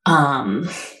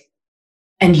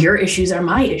your issues are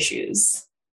my issues,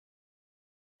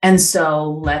 and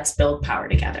so let's build power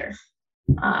together.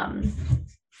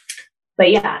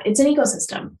 But yeah, it's an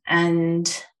ecosystem, and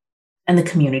the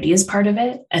community is part of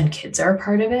it, and kids are a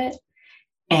part of it.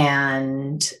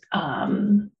 And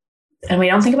we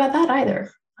don't think about that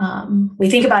either. We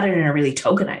think about it in a really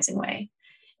tokenizing way,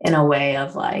 in a way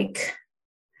of like,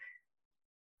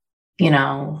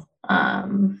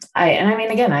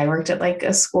 I worked at like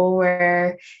a school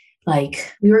where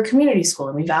like we were a community school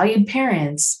and we valued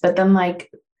parents, but then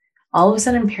like all of a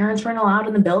sudden parents weren't allowed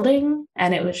in the building.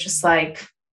 And it was just like,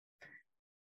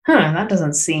 that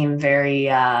doesn't seem very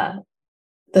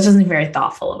doesn't seem very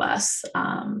thoughtful of us.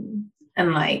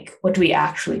 And like, what do we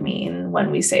actually mean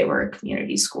when we say we're a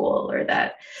community school, or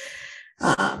that,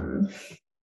 how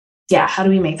do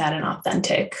we make that an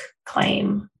authentic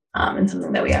claim, and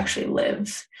something that we actually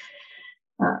live?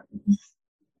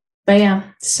 But yeah,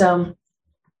 so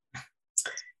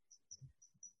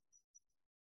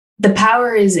the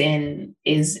power is in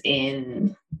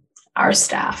our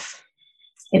staff.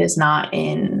 It is not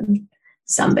in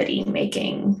somebody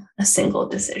making a single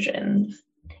decision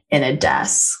at a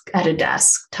desk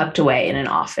tucked away in an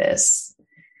office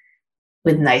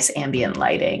with nice ambient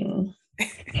lighting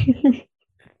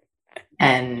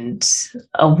and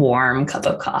a warm cup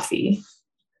of coffee.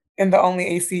 And the only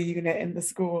AC unit in the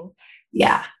school.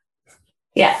 Yeah.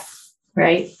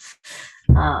 Right.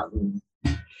 And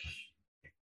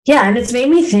it's made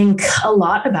me think a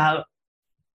lot about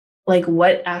like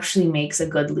what actually makes a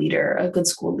good leader, a good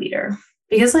school leader.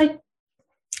 Because like,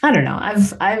 I don't know,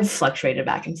 I've fluctuated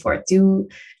back and forth. Do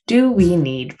we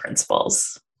need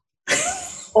principals?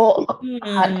 Oh,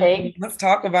 hot take. Let's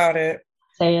talk about it.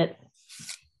 Say it.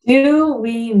 Do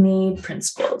we need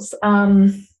principals?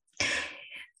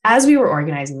 As we were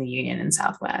organizing the union in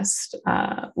Southwest,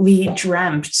 we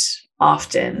dreamt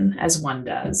often, as one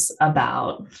does,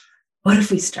 about what if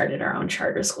we started our own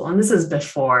charter school? And this is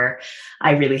before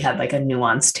I really had like a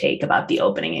nuanced take about the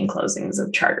opening and closings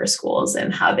of charter schools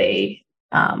and how they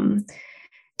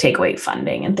take away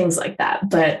funding and things like that.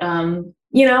 But,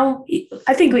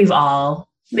 I think we've all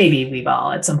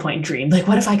at some point dreamed, like,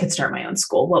 what if I could start my own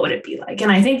school? What would it be like?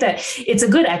 And I think that it's a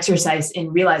good exercise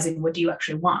in realizing, what do you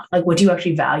actually want? Like, what do you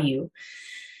actually value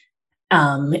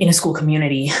in a school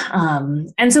community?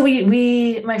 And so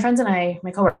we, my friends and I,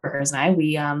 my coworkers and I,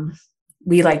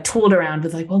 we like tooled around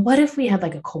with like, well, what if we had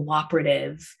like a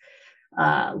cooperative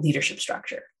leadership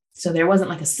structure? So there wasn't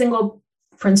like a single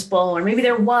principal, or maybe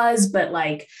there was, but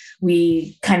like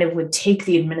we kind of would take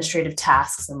the administrative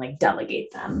tasks and like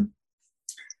delegate them.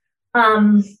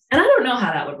 And I don't know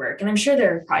how that would work. And I'm sure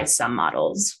there are probably some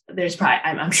models.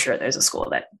 I'm sure there's a school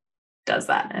that does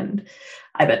that. And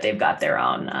I bet they've got their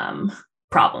own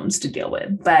problems to deal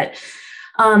with. But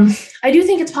I do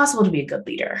think it's possible to be a good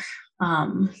leader.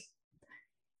 And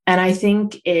I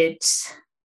think it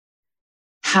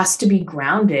has to be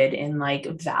grounded in like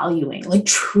valuing, like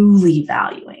truly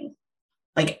valuing,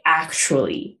 like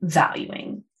actually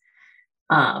valuing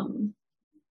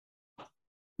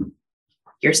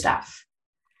your staff.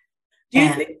 Do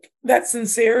you think that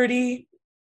sincerity,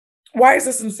 why is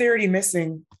the sincerity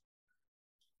missing?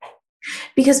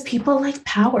 Because people like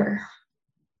power.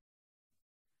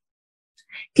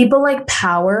 People like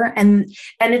power, and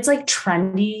it's like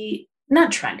trendy,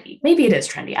 not trendy. Maybe it is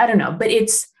trendy. I don't know, but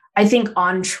it's, I think,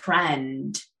 on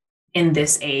trend in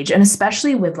this age, and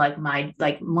especially with like my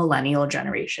like millennial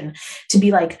generation, to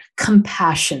be like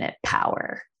compassionate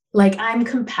power. Like, I'm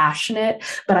compassionate,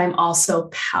 but I'm also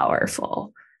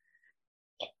powerful.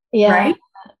 Yeah. Right?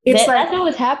 It's that's what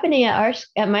was happening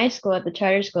at my school, at the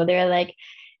charter school. They were like,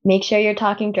 make sure you're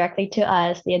talking directly to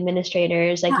us, the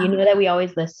administrators. Like, you know that we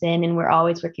always listen and we're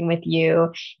always working with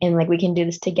you, and like we can do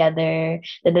this together,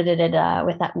 with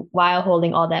that, while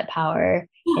holding all that power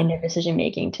in their decision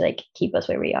making to like keep us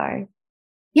where we are.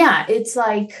 Yeah, it's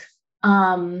like,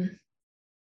 I'm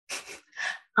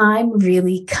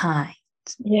really kind.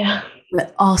 Yeah.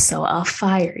 But also I'll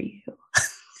fire you.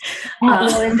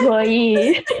 No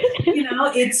employee.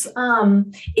 It's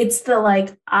the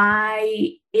like,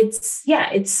 it's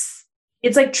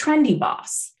like trendy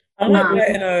boss. I want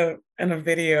that in a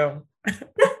video.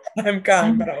 I'm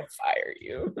kind, but I'll fire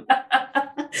you.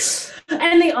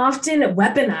 And they often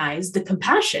weaponize the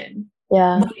compassion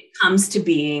when it comes to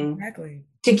being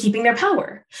to keeping their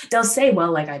power. They'll say,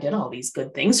 well, like, I did all these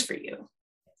good things for you.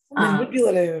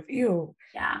 Manipulative, ew.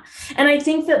 Yeah. And I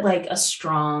think that like a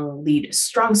strong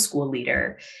school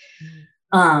leader,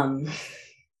 I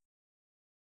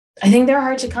think they're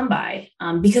hard to come by,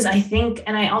 because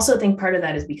I also think part of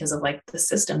that is because of like the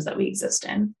systems that we exist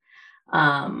in.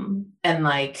 And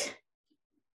like,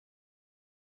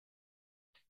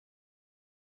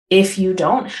 if you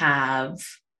don't have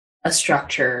a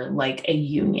structure like a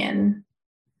union,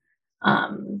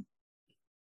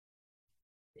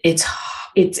 it's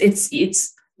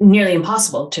nearly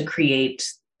impossible to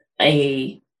create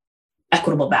a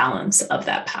equitable balance of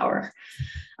that power.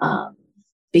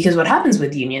 Because what happens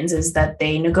with unions is that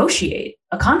they negotiate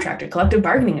a contract, a collective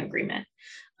bargaining agreement,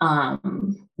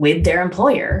 with their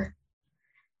employer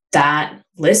that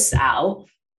lists out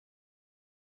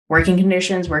working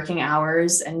conditions, working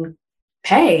hours, and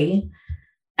pay.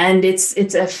 And it's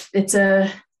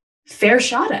a fair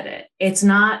shot at it. It's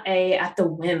not at the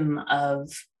whim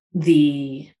of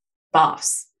the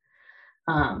boss.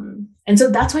 And so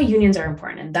that's why unions are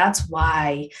important. And that's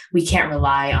why we can't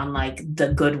rely on like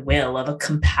the goodwill of a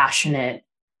compassionate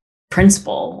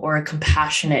principal or a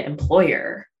compassionate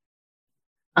employer.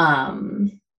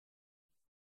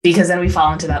 Because then we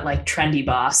fall into that like trendy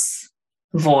boss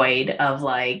void of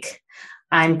like,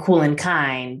 I'm cool and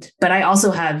kind, but I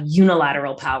also have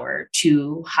unilateral power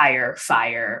to hire,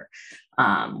 fire,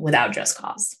 without just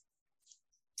cause.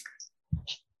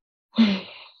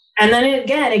 And then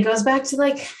it goes back to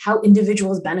like how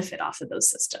individuals benefit off of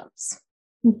those systems.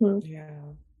 Mm-hmm. Yeah.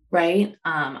 Right.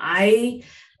 I,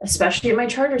 especially at my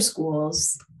charter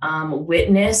schools,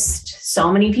 witnessed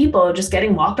so many people just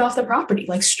getting walked off the property,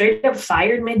 like straight up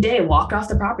fired midday, walked off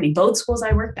the property, both schools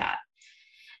I worked at.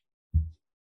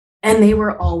 And they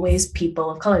were always people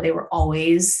of color. They were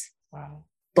always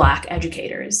Black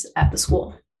educators at the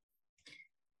school.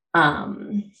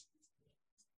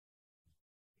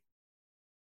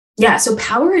 Yeah, so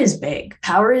power is big.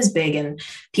 Power is big, and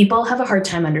people have a hard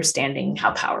time understanding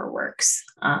how power works.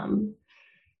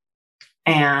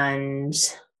 And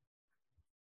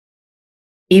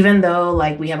even though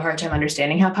like we have a hard time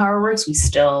understanding how power works, we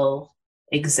still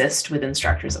exist within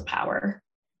structures of power.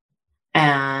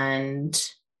 And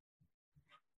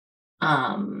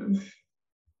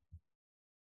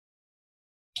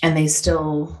they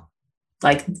still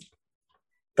like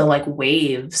the like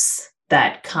waves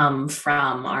that come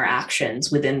from our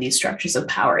actions within these structures of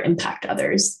power impact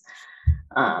others.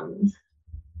 And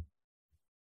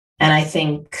I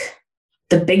think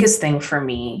the biggest thing for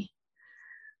me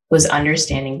was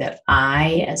understanding that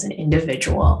I, as an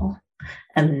individual,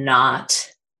 am not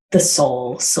the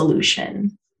sole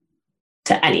solution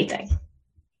to anything.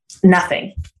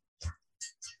 Nothing.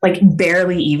 Like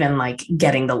barely even like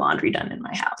getting the laundry done in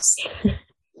my house.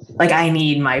 Like I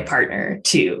need my partner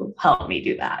to help me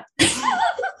do that.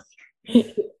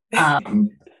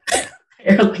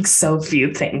 There are like so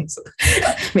few things.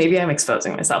 Maybe I'm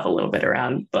exposing myself a little bit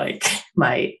around like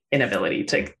my inability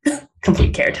to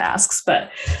complete care tasks,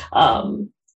 but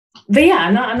yeah,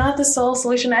 I'm not the sole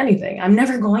solution to anything. I'm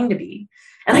never going to be,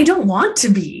 and I don't want to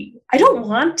be. I don't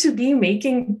want to be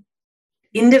making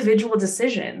individual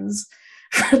decisions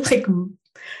for like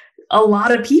a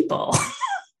lot of people.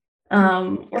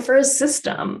 Or for a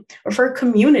system, or for a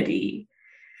community.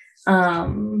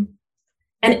 And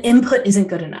input isn't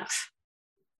good enough.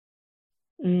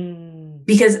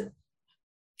 Because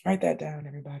write that down,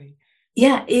 everybody.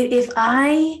 Yeah, if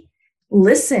I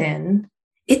listen,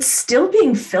 it's still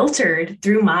being filtered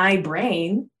through my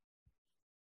brain.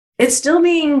 It's still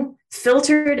being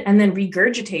filtered and then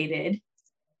regurgitated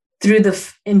through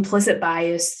the implicit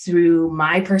bias, through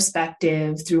my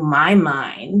perspective, through my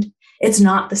mind. It's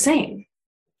not the same.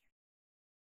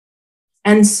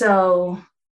 And so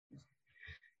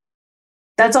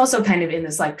that's also kind of in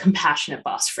this like compassionate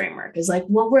boss framework is like,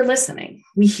 well, we're listening.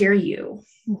 We hear you,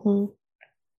 you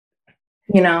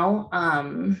know,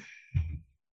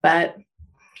 but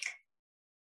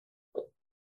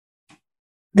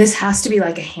this has to be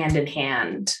like a hand in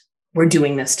hand. We're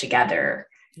doing this together.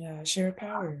 Yeah. Shared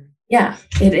power. Yeah.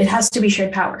 It has to be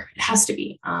shared power. It has to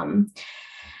be.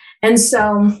 And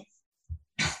so,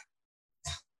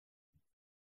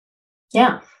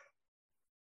 yeah,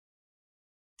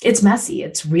 it's messy.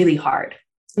 It's really hard.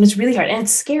 And it's really hard. And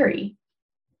it's scary.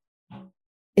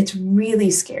 It's really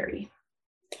scary.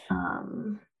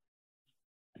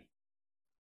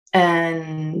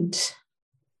 And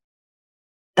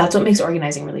that's what makes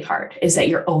organizing really hard, is that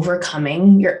you're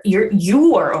overcoming,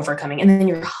 you are overcoming, and then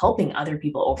you're helping other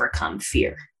people overcome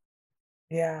fear.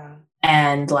 Yeah.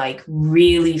 And like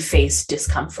really face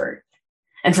discomfort.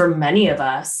 And for many of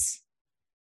us,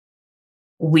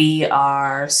 we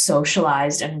are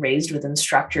socialized and raised within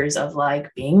structures of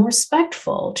like being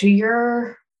respectful to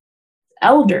your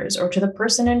elders or to the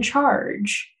person in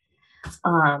charge.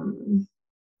 And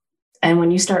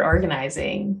when you start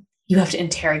organizing, you have to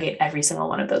interrogate every single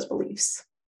one of those beliefs.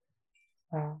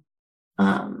 Wow.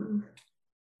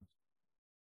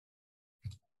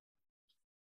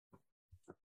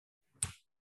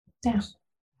 Yeah.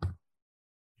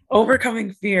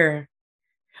 Overcoming fear.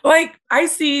 Like I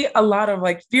see a lot of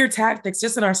like fear tactics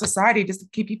just in our society just to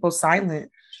keep people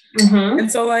silent.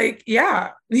 And so like,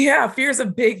 yeah, fear is a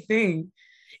big thing.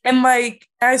 And like,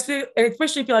 I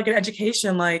especially feel like in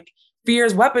education, like fear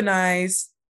is weaponized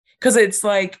because it's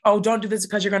like, oh, don't do this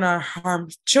because you're going to harm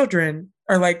children,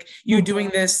 or like you doing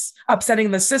this, upsetting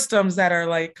the systems that are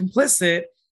like complicit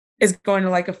is going to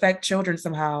like affect children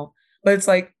somehow. But it's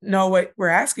like, no, what we're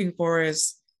asking for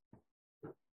is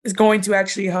going to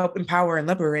actually help empower and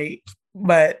liberate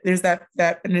but there's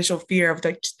that initial fear of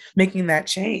like making that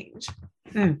change.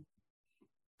 You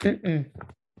got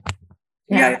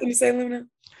anything to say, Luna?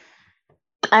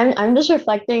 I'm just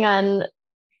reflecting on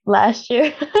last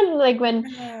year, like when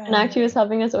Meenakshi was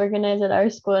helping us organize at our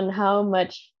school, and how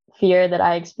much fear that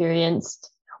I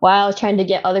experienced while I was trying to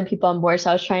get other people on board. So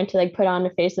I was trying to like put on a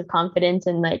face of confidence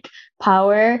and like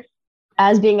power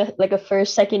as being a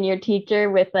first, second year teacher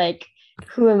with like,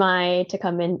 who am I to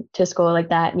come into school like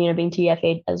that? And, being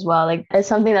TFA as well. Like, it's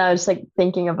something that I was like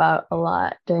thinking about a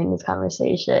lot during this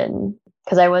conversation,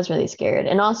 because I was really scared.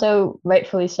 And also,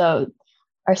 rightfully so,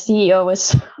 our CEO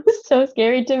was so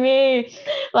scary to me.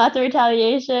 Lots of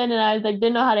retaliation, and I was like,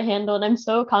 didn't know how to handle it. I'm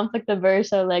so conflict averse,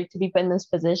 so like to be put in this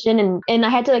position, and I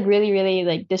had to like really, really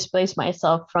like displace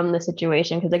myself from the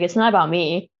situation, because like it's not about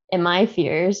me and my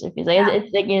fears. It's like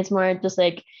it's like it's more just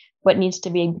like what needs to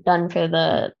be done for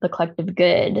the collective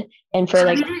good, and for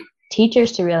like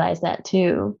teachers to realize that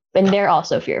too. And they're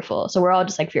also fearful, so we're all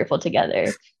just like fearful together.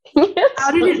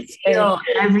 How did it feel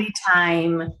every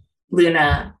time,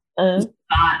 Luna,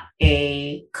 got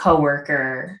a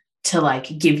coworker to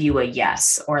like give you a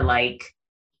yes, or like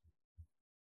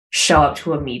show up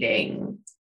to a meeting?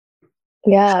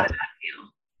 Yeah.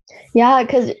 Yeah,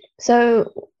 because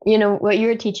so what you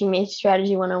were teaching me,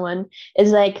 Strategy 101,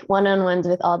 is like one-on-ones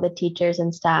with all the teachers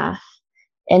and staff.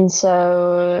 And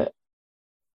so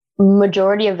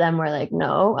majority of them were like,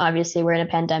 no, obviously we're in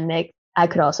a pandemic. I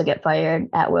could also get fired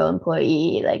at will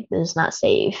employee. Like, this is not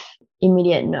safe.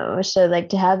 Immediate no. So like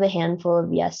to have a handful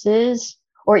of yeses,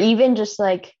 or even just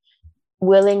like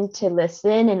willing to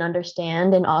listen and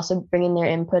understand, and also bringing their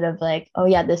input of like, oh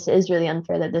yeah, this is really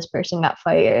unfair that this person got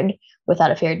fired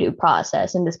without a fair due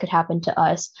process, and this could happen to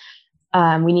us.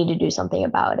 We need to do something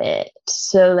about it.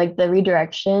 So like the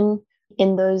redirection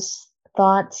in those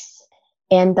thoughts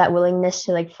and that willingness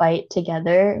to like fight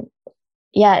together,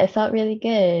 yeah, it felt really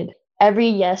good. Every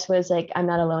yes was like, I'm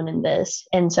not alone in this.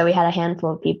 And so we had a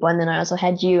handful of people. And then I also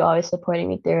had you always supporting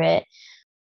me through it.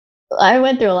 I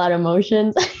went through a lot of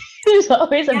emotions. There's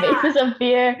always a basis of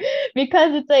fear,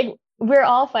 because it's like we're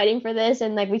all fighting for this,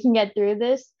 and like we can get through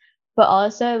this. But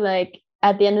also like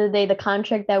at the end of the day, the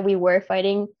contract that we were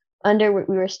fighting under,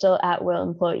 we were still at will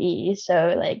employees.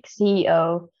 So like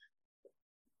CEO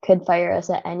could fire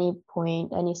us at any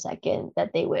point, any second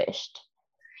that they wished.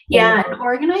 Yeah, and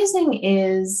organizing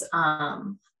is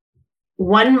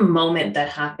one moment that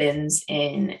happens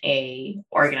in a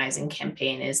organizing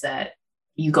campaign is that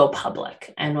you go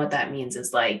public. And what that means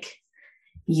is like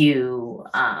you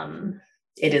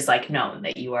it is like known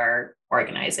that you are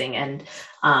organizing. And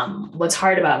what's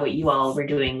hard about what you all were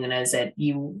doing is that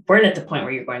you weren't at the point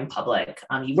where you're going public.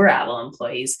 You were at will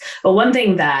employees. But one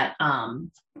thing that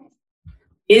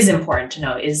is important to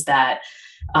know is that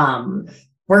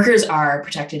workers are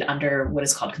protected under what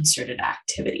is called concerted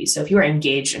activity. So if you are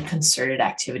engaged in concerted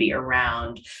activity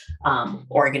around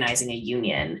organizing a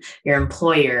union, your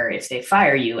employer, if they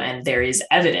fire you and there is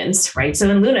evidence, right? So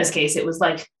in Luna's case, it was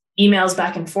like emails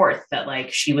back and forth that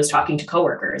like she was talking to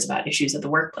coworkers about issues at the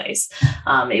workplace.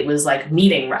 It was like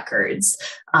meeting records.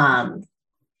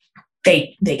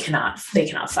 They cannot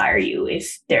fire you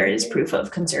if there is proof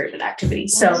of concerted activity.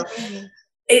 So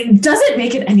it doesn't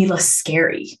make it any less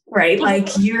scary, right? Like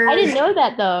I didn't know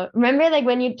that though. Remember, like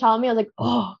when you told me, I was like,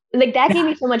 oh, like that gave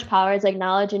me so much power. It's like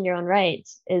knowledge in your own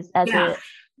rights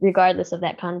regardless of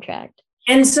that contract.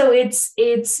 And so it's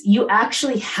you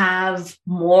actually have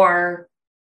more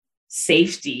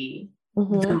safety the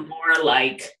more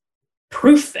like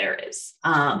proof there is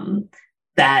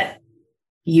that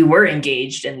you were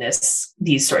engaged in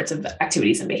these sorts of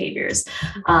activities and behaviors.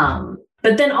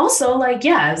 But then also like,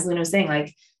 as Luna was saying,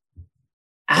 like,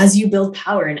 as you build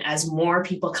power and as more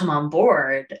people come on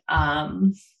board,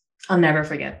 I'll never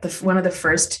forget one of the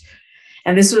first,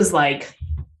 and this was like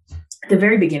the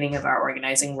very beginning of our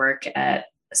organizing work at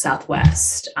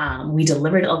Southwest. We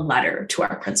delivered a letter to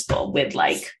our principal with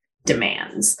like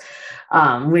demands,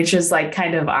 which is like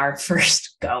kind of our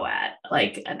first go at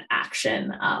like an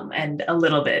action, and a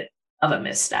little bit of a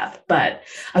misstep, but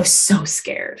I was so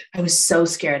scared. And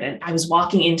I was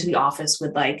walking into the office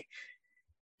with like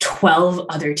 12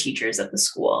 other teachers at the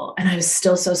school, and I was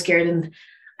still so scared. And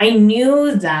I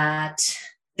knew that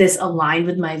this aligned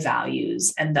with my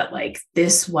values, and that like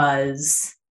this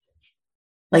was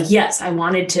like, yes, I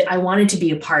wanted to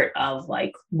be a part of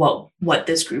like what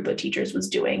this group of teachers was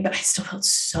doing, but I still felt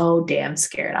so damn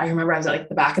scared. I remember I was at like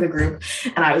the back of the group,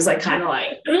 and I was like kind of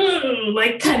like,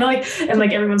 and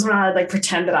like every once in a while I'd like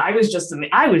pretend that I was just in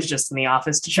the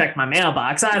office to check my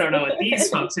mailbox. I don't know what these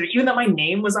folks do. Even though my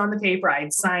name was on the paper,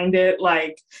 I'd signed it,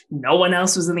 like no one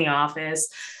else was in the office.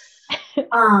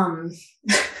 Um,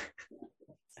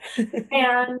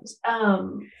 and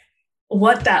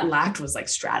what that lacked was like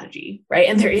strategy, right?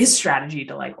 And there is strategy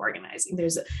to like organizing.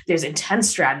 There's intense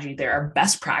strategy. There are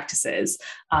best practices.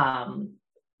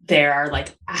 There are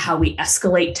like how we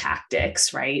escalate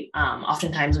tactics, right?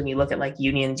 Oftentimes when you look at like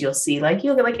unions, you'll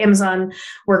get like Amazon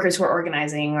workers who are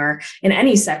organizing, or in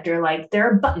any sector, like there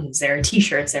are buttons, there are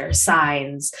t-shirts, there are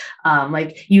signs.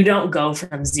 Like you don't go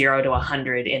from 0 to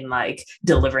 100 in like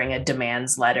delivering a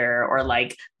demands letter or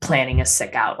like planning a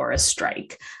sick out or a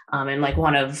strike. And like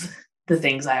one of the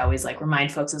things I always like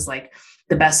remind folks is like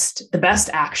the best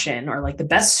action or like the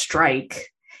best strike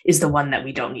is the one that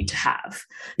we don't need to have,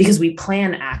 because we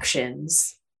plan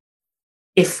actions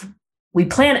if we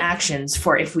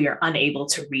are unable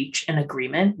to reach an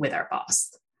agreement with our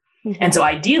boss. Mm-hmm. And so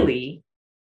ideally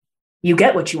you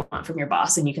get what you want from your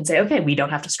boss and you can say, okay, we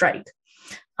don't have to strike.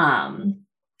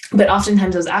 But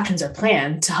oftentimes those actions are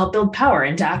planned to help build power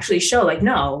and to actually show like,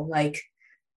 no, like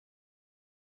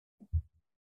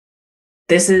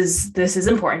this is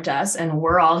important to us and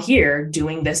we're all here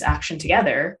doing this action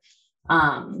together.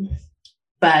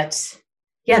 But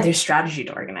yeah, there's strategy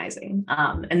to organizing.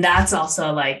 And that's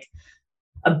also like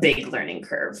a big learning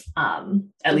curve.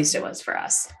 At least it was for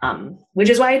us, which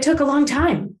is why it took a long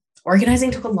time. Organizing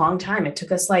took a long time. It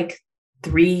took us like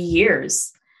 3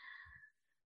 years,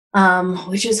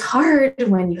 which is hard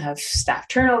when you have staff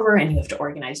turnover and you have to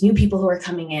organize new people who are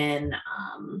coming in,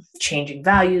 changing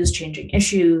values, changing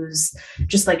issues,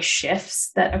 just like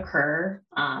shifts that occur.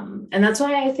 And that's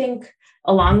why I think,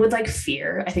 along with like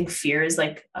fear, I think fear is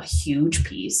like a huge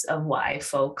piece of why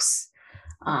folks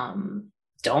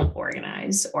don't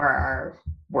organize or are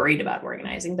worried about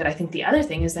organizing. But I think the other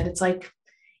thing is that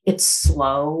it's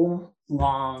slow,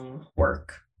 long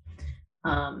work.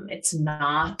 It's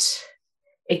not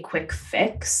a quick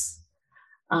fix.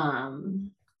 And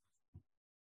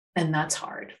that's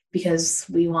hard because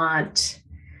we want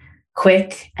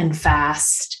quick and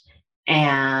fast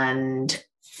and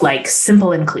like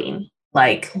simple and clean.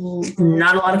 Like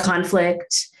not a lot of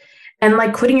conflict, and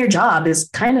like quitting your job is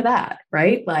kind of that,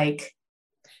 right? Like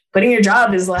quitting your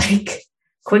job is like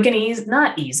quick and easy,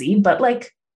 not easy, but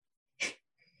like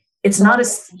it's not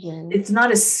as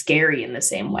scary in the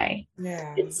same way.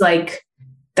 Yeah. It's like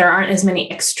there aren't as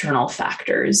many external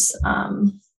factors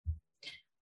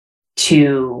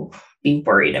to be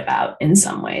worried about in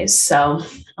some ways. So,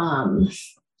 but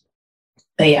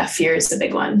yeah, fear is the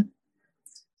big one.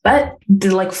 But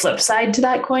the like flip side to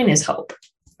that coin is hope.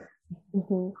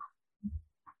 Mm-hmm.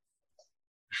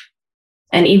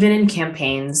 And even in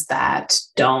campaigns that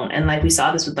don't, and like we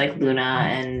saw this with like Luna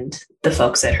and the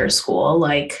folks at her school,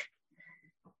 like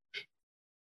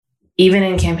even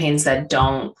in campaigns that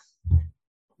don't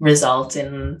result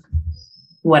in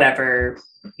whatever,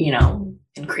 in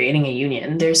creating a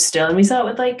union, there's still, and we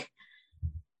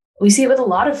see it with a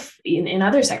lot of in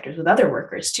other sectors with other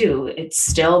workers too. It's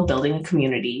still building a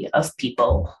community of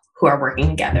people who are working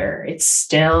together. It's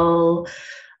still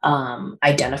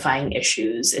identifying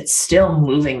issues. It's still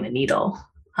moving the needle.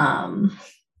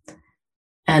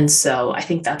 And so I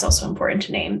think that's also important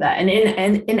to name that. And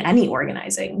in any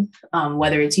organizing,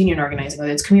 whether it's union organizing,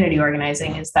 whether it's community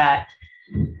organizing, is that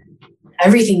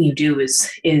everything you do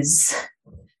is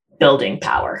building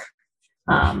power,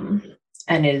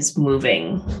 and is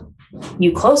moving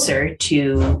you closer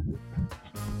to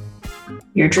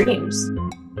your dreams.